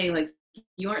being like, hey, like,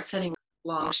 you aren't setting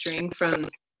long string from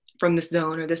this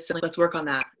zone or this, like, let's work on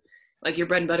that. Like, your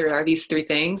bread and butter are these 3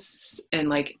 things. And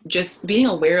like, just being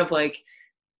aware of I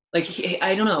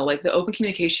don't know, like the open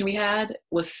communication we had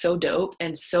was so dope.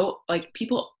 And so like,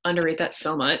 people underrate that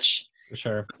so much. For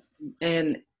sure.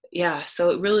 And yeah,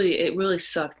 so it really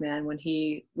sucked, man, when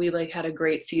we like had a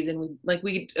great season.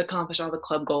 We accomplished all the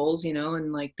club goals, you know,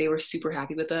 and like they were super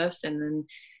happy with us. And then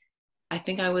I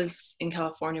think I was in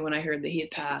California when I heard that he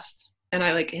had passed. And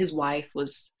his wife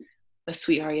was a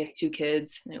sweetheart. He has 2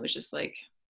 kids, and it was just like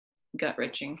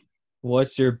gut-wrenching.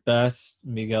 What's your best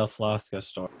Miguel Flasca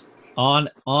story? On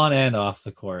and off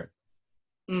the court.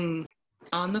 On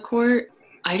the court,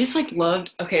 I just like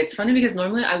loved, okay, it's funny because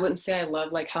normally I wouldn't say I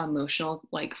love like how emotional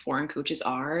like foreign coaches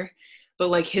are, but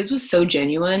like his was so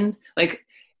genuine, like,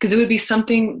 because it would be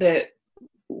something that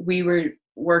we were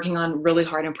working on really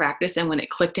hard in practice, and when it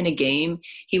clicked in a game,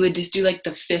 he would just do like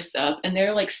the fists up, and there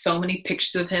are like so many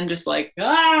pictures of him just like,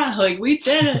 like, we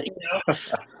did it, you know.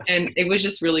 And it was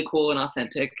just really cool and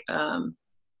authentic.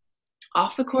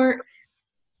 Off the court,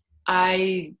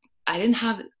 I didn't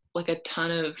have like a ton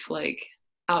of like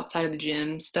outside of the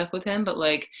gym stuff with him, but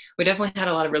like we definitely had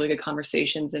a lot of really good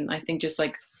conversations. And I think just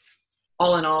like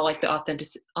all in all, like the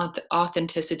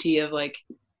authenticity of like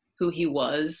who he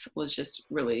was just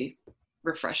really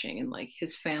refreshing, and like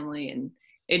his family, and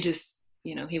it just,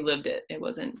 you know, he lived it. It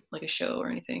wasn't like a show or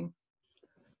anything.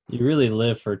 You really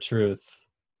live for truth.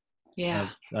 Yeah.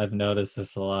 I've noticed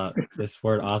this a lot. This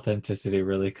word authenticity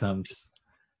really comes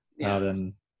out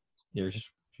in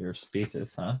your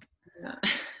speeches, huh? Yeah.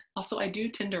 Also, I do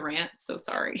tend to rant, so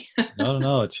sorry.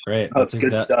 No, it's great. Oh, it's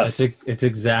good stuff. It's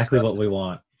exactly what we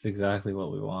want. It's exactly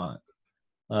what we want.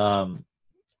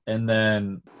 And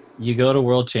then you go to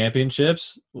World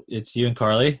Championships. It's you and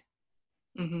Carly.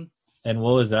 Mm-hmm. And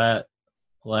what was that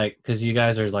like? Because you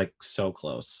guys are like so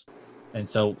close. And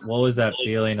so what was that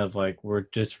feeling of like, we're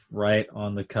just right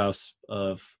on the cusp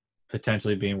of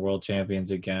potentially being world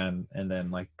champions again, and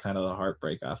then like kind of the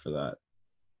heartbreak after that?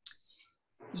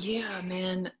 Yeah,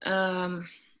 man.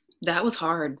 That was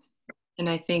hard. And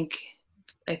I think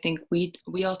we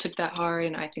all took that hard,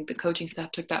 and I think the coaching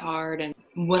staff took that hard. And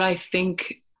what I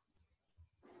think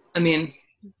that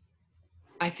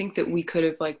we could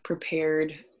have like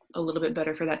prepared a little bit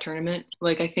better for that tournament.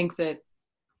 Like, I think that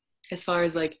as far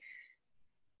as like,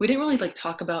 we didn't really like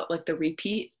talk about like the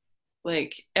repeat.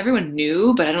 Like, everyone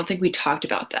knew, but I don't think we talked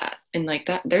about that. And like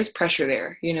that, there's pressure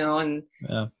there, you know. And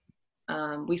yeah.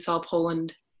 We saw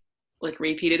Poland like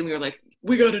repeated, and we were like,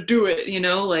 we got to do it, you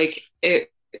know. Like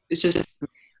it's just,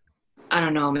 I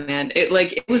don't know, man. It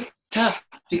was tough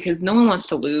because no one wants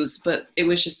to lose, but it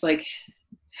was just like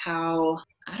how,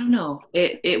 I don't know.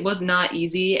 It was not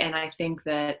easy, and I think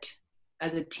that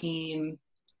as a team,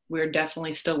 we're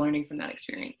definitely still learning from that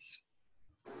experience.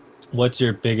 What's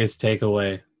your biggest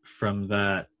takeaway from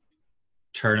that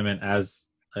tournament as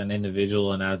an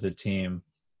individual and as a team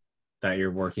that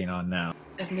you're working on now?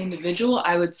 As an individual,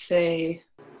 I would say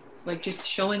like just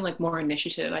showing like more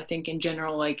initiative. I think in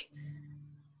general, like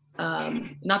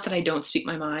not that I don't speak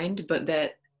my mind, but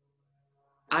that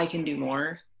I can do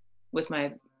more with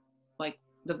my like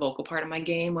the vocal part of my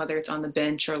game, whether it's on the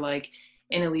bench or like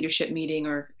in a leadership meeting,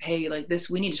 or hey, like this,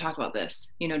 we need to talk about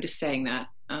this, you know, just saying that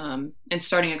and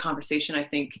starting a conversation. I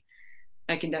think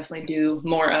I can definitely do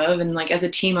more of. And like as a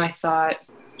team, I thought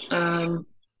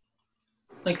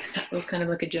like that was kind of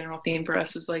like a general theme for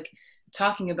us, was like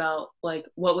talking about like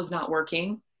what was not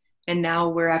working, and now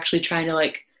we're actually trying to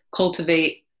like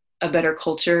cultivate a better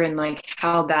culture, and like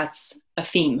how that's a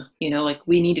theme, like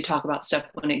we need to talk about stuff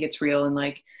when it gets real, and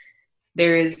like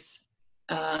there is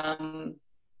there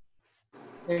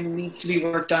needs to be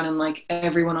work done, and like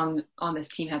everyone on this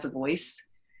team has a voice,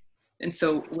 and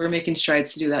so we're making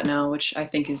strides to do that now, which I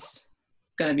think is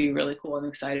going to be really cool. I'm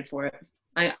excited for it.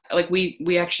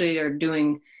 We actually are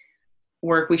doing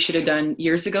work we should have done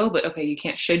years ago, but okay, you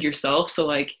can't should yourself, so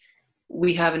like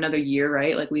we have another year,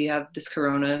 right? Like we have this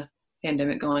corona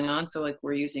pandemic going on, so like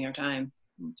we're using our time.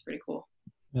 It's pretty cool.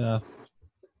 Yeah.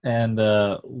 And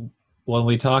when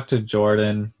we talked to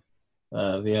Jordan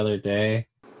the other day,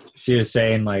 she was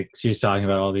saying like she's talking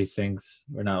about all these things,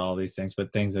 or not all these things,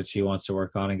 but things that she wants to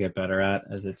work on and get better at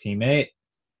as a teammate.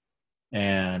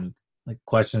 And like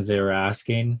questions they were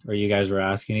asking, or you guys were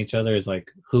asking each other, is like,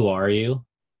 who are you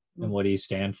and what do you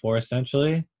stand for,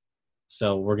 essentially?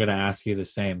 So we're going to ask you the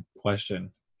same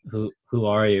question. Who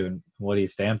are you and what do you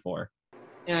stand for?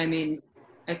 Yeah, I mean,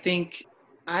 I think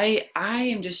I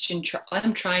am just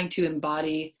I'm trying to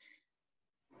embody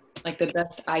like the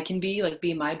best I can be, like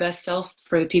be my best self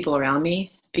for the people around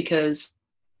me, because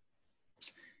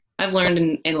I've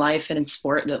learned in life and in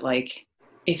sport that like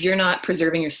if you're not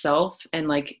preserving yourself and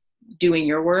like doing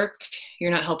your work,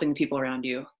 you're not helping the people around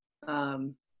you.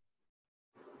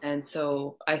 And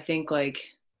so I think like,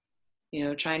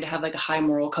 trying to have like a high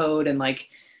moral code and like,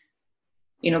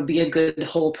 be a good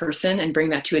whole person and bring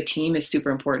that to a team is super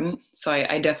important. So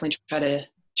I definitely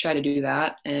try to do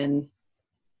that. And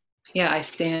yeah, I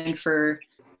stand for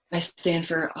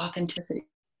authenticity.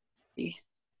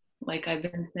 Like I've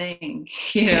been saying,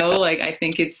 like I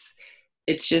think it's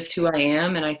just who I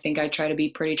am. And I think I try to be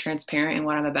pretty transparent in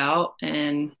what I'm about,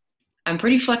 and I'm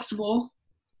pretty flexible,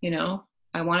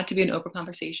 I want it to be an open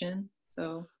conversation.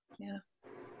 So yeah.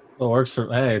 Well, it works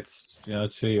for, hey,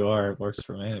 it's who you are. It works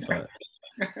for me, but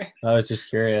I was just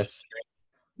curious.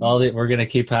 We're going to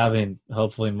keep having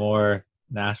hopefully more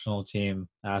national team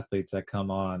athletes that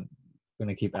come on. I'm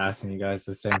going to keep asking you guys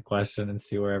the same question and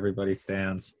see where everybody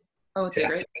stands. Oh, it's a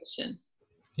great question.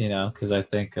 Because I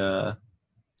think,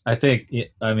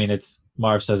 it's,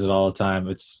 Marv says it all the time.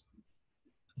 It's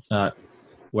not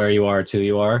where you are, it's who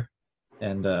you are.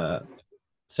 And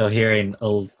so hearing,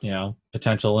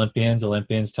 potential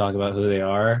Olympians talk about who they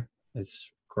are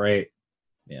is great,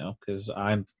 because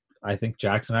I think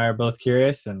Jax and I are both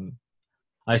curious, and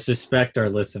I suspect our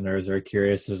listeners are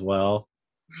curious as well,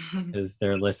 because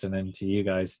they're listening to you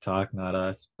guys talk, not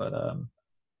us. But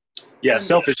yeah,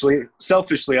 selfishly,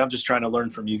 I'm just trying to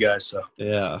learn from you guys. So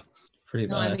yeah, pretty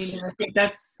much. I mean, I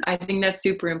think that's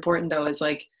super important though. Is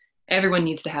like everyone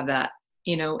needs to have that.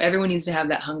 Everyone needs to have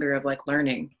that hunger of like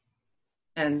learning,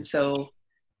 and so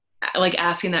like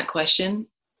asking that question,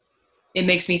 it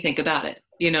makes me think about it.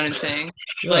 You know what I'm saying?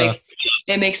 Yeah. Like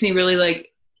it makes me really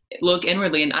like look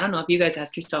inwardly. And I don't know if you guys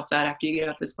ask yourself that after you get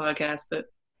off this podcast, but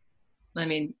I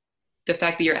mean, the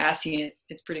fact that you're asking it,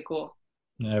 it's pretty cool.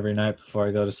 Every night before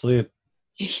I go to sleep.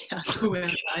 Yeah. Who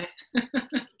am I?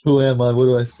 Who am I? What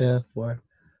do I stand for?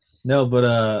 No,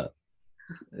 but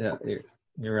yeah,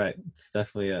 you're right. It's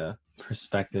definitely a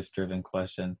perspective-driven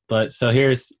question. But so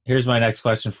here's my next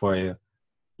question for you.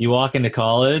 You walk into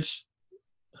college.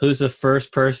 Who's the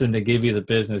first person to give you the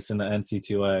business in the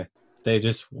NC2A? They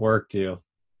just worked you.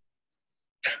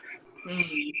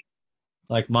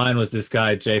 Like mine was this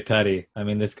guy, Jay Petty. I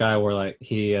mean, this guy wore like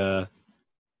he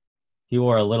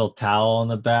wore a little towel on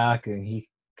the back, and he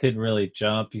couldn't really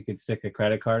jump. You could stick a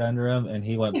credit card under him, and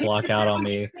he went block out on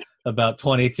me about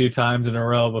 22 times in a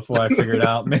row before I figured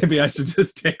out maybe I should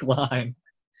just take line.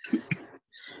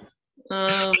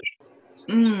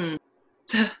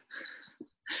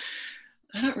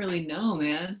 I don't really know,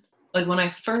 man. Like when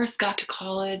I first got to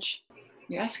college,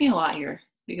 you're asking a lot here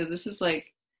because this is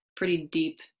like pretty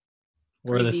deep.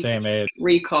 We're the same age.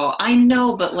 Recall. I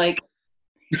know, but like,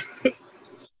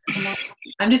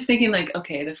 I'm just thinking like,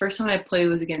 okay, the first time I played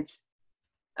was against,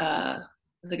 it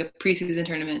was like a preseason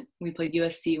tournament. We played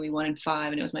USC, we won in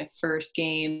 5, and it was my first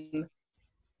game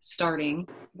starting.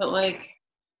 But like,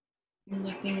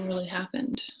 nothing really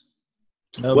happened.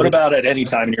 What about at any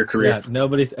time in your career? Yeah,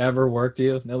 nobody's ever worked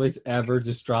you. Nobody's ever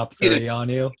just dropped 30 on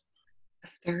you.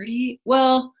 30?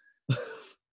 Well,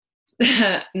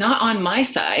 not on my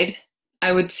side.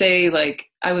 I would say like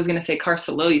I was gonna say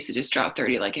Carcelo used to just drop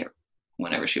 30 like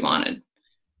whenever she wanted.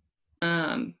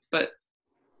 But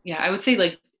yeah, I would say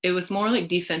like it was more like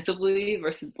defensively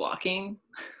versus blocking.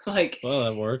 Like, well,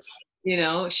 that works.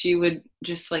 She would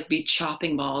just like be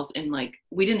chopping balls, and like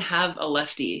we didn't have a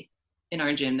lefty in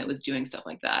our gym that was doing stuff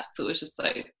like that. So it was just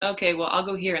like, okay, well, I'll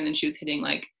go here. And then she was hitting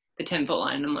like the 10-foot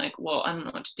line. And I'm like, well, I don't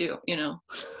know what to do,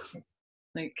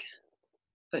 like,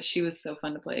 but she was so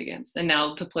fun to play against. And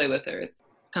now to play with her, it's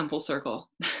come full circle.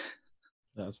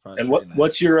 That was probably And pretty nice.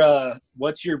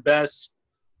 what's your best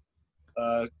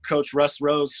Coach Russ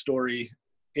Rose story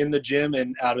in the gym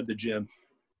and out of the gym?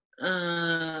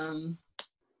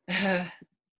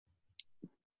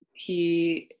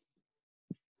 He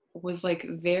was like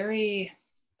he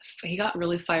got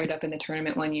really fired up in the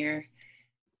tournament one year.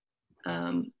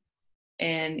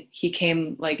 And he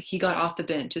came, like, he got off the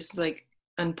bench just like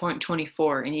on point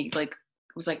 24, and he like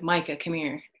was like, Micah, come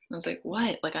here. And I was like,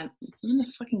 what? Like, I'm in the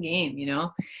fucking game,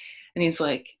 And he's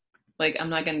like,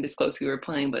 I'm not going to disclose who we were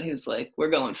playing, but he was like,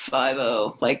 we're going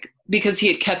 5-0, like, because he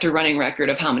had kept a running record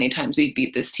of how many times we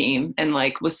beat this team, and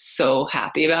like was so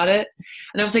happy about it.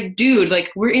 And I was like, dude,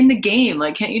 like, we're in the game.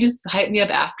 Like, can't you just hype me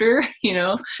up after,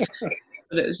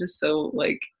 But it was just so,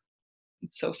 like,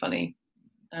 so funny.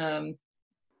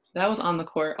 That was on the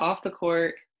court. Off the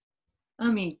court, I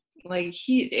mean, like,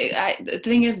 the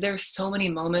thing is, there were so many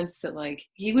moments that, like,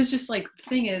 he was just like, the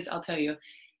thing is, I'll tell you,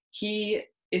 he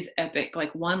is epic.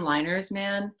 Like, one-liners,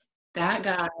 man, that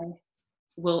guy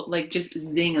will, like, just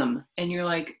zing them. And you're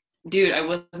like, dude, I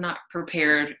was not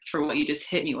prepared for what you just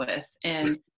hit me with.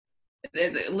 And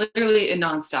literally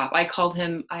nonstop. I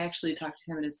actually talked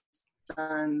to him and his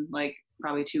son, like,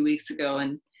 probably 2 weeks ago,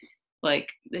 and like,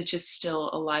 it's just still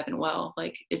alive and well.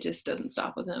 Like, it just doesn't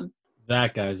stop with him.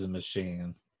 That guy's a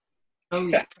machine. Oh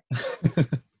yeah.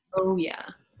 Oh yeah.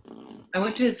 I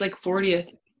went to his like 40th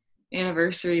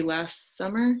anniversary last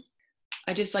summer.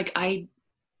 And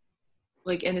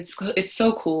it's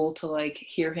so cool to like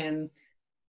hear him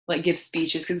like give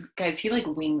speeches, because guys, he like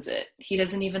wings it. He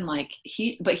doesn't even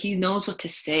but he knows what to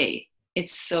say.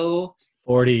 It's so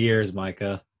 40 years,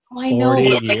 Micah. I know.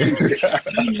 40 years.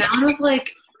 The amount of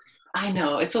like, I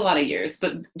know it's a lot of years,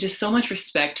 but just so much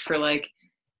respect for, like,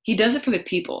 he does it for the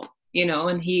people,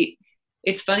 and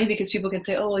it's funny because people can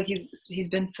say, oh, like, he's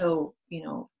been so,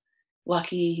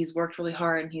 lucky. He's worked really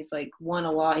hard and he's like won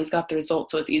a lot. He's got the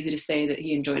results. So it's easy to say that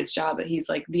he enjoyed his job, but he's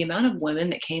like, the amount of women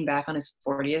that came back on his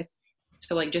 40th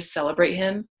to like just celebrate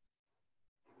him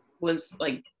was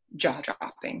like jaw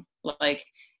dropping. Like,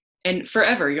 and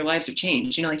forever your lives have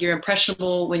changed, like, you're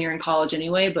impressionable when you're in college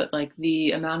anyway, but like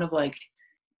the amount of like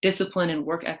discipline and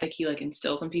work ethic he like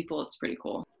instills in people, it's pretty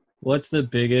cool. What's the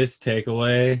biggest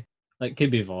takeaway? Like, could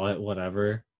be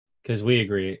whatever, because we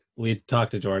agree. We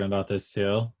talked to Jordan about this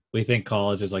too. We think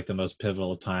college is like the most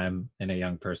pivotal time in a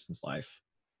young person's life.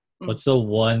 What's the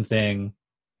one thing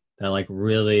that like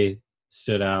really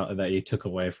stood out that you took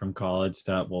away from college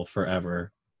that will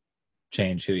forever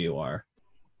change who you are?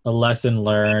 A lesson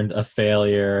learned, a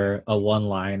failure, a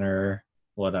one-liner,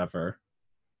 whatever.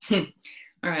 All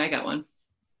right, I got one.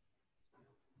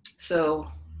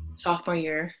 So sophomore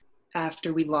year,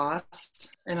 after we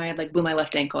lost, and I had like blew my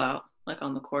left ankle out, like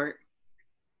on the court,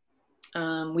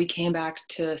 we came back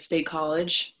to State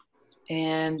College,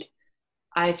 and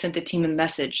I sent the team a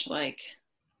message like,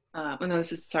 let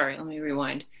me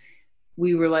rewind.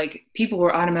 We were like, people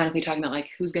were automatically talking about like,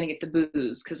 who's going to get the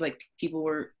booze? Cause like people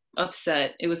were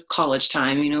upset. It was college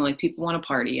time, like people want to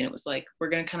party. And it was like, we're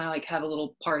going to kind of like have a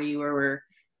little party where we're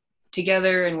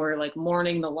together and we're like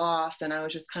mourning the loss. And I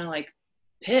was just kind of like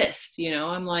pissed,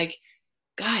 I'm like,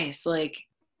 guys, like,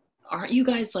 aren't you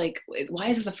guys like, why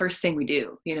is this the first thing we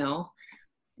do,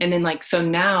 And then like, so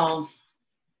now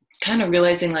kind of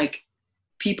realizing like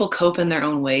people cope in their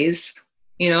own ways,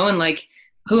 and like,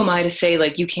 who am I to say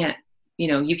like, you can't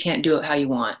do it how you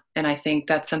want. And I think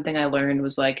that's something I learned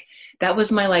was like, that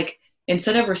was my, like,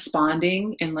 instead of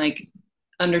responding and like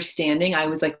understanding, I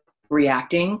was like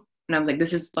reacting. And I was like,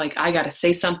 this is like, I got to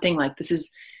say something, like, this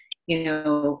is,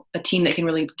 a team that can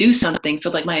really do something. So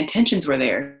like my intentions were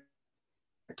there,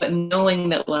 but knowing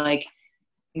that like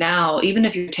now, even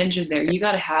if your intention's there, you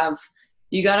got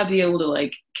to be able to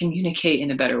like communicate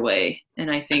in a better way.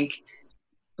 And I think,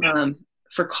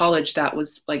 for college, that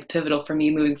was like pivotal for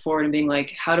me moving forward and being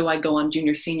like, how do I go on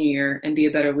junior, senior year and be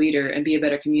a better leader and be a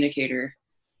better communicator?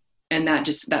 And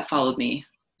that followed me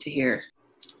to here.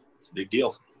 It's a big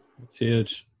deal. It's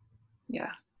huge.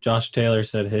 Yeah. Josh Taylor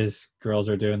said his girls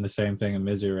are doing the same thing in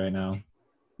Mizzou right now.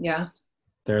 Yeah.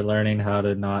 They're learning how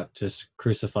to not just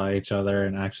crucify each other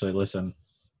and actually listen.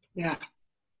 Yeah.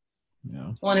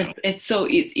 Yeah. Well, and it's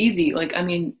easy. Like, I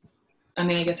mean,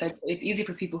 I guess it's easy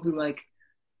for people who like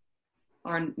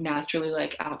are naturally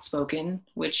like outspoken,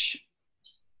 which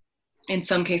in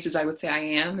some cases I would say I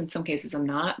am, in some cases I'm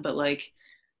not, but like,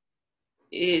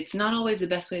 it's not always the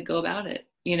best way to go about it,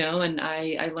 and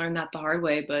I learned that the hard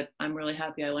way, but I'm really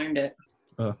happy I learned it.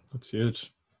 Oh, that's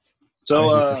huge. So,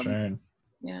 thank you for sharing.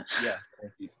 Yeah. Yeah.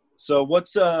 Thank you. So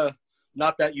what's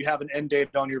not that you have an end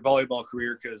date on your volleyball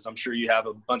career, because I'm sure you have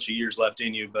a bunch of years left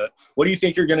in you, but what do you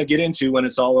think you're going to get into when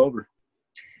it's all over?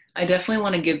 I definitely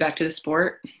want to give back to the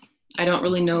sport. I don't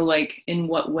really know like in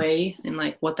what way and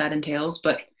like what that entails,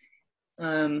 but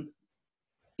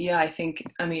yeah, I think,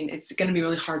 I mean, it's going to be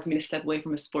really hard for me to step away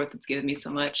from a sport that's given me so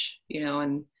much, you know,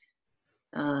 and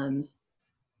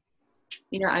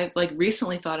you know, I've like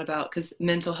recently thought about, because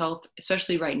mental health,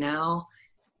 especially right now,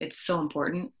 it's so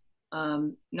important.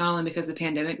 Not only because of the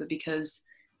pandemic, but because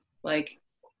like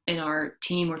in our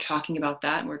team, we're talking about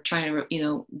that and we're trying to, you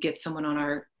know, get someone on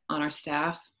our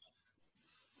staff.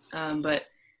 But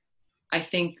I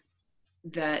think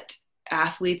that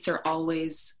athletes are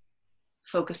always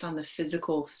focused on the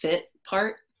physical fit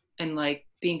part and like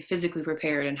being physically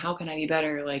prepared and how can I be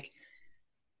better? Like,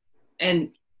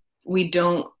 and we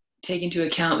don't take into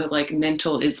account that like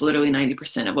mental is literally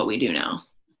 90% of what we do now.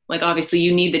 Like, obviously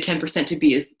you need the 10% to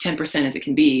be as 10% as it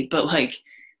can be, but like,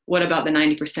 what about the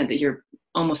 90% that you're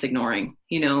almost ignoring,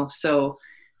 you know? So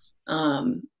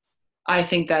I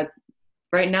think that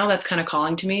right now that's kind of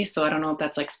calling to me. So I don't know if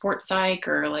that's like sports psych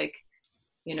or like,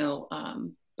 you know,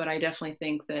 but I definitely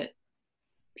think that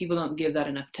people don't give that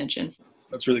enough attention.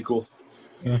 That's really cool.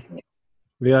 Yeah.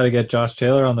 We got to get Josh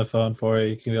Taylor on the phone for you.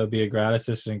 You can go be a grad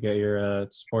assistant and get your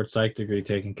sports psych degree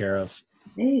taken care of.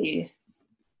 Hey.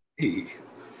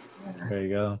 There you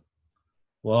go.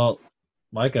 Well,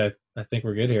 Mike, I think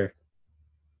we're good here.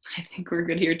 I think we're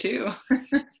good here too.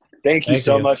 Thank you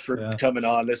so you. much for coming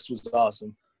on. This was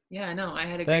awesome. Yeah, I know. I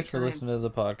had a Thanks great for time. listening to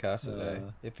the podcast today.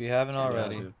 If you haven't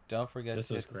already, dude. don't forget This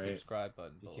to was hit the great. subscribe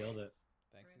button You below. killed it.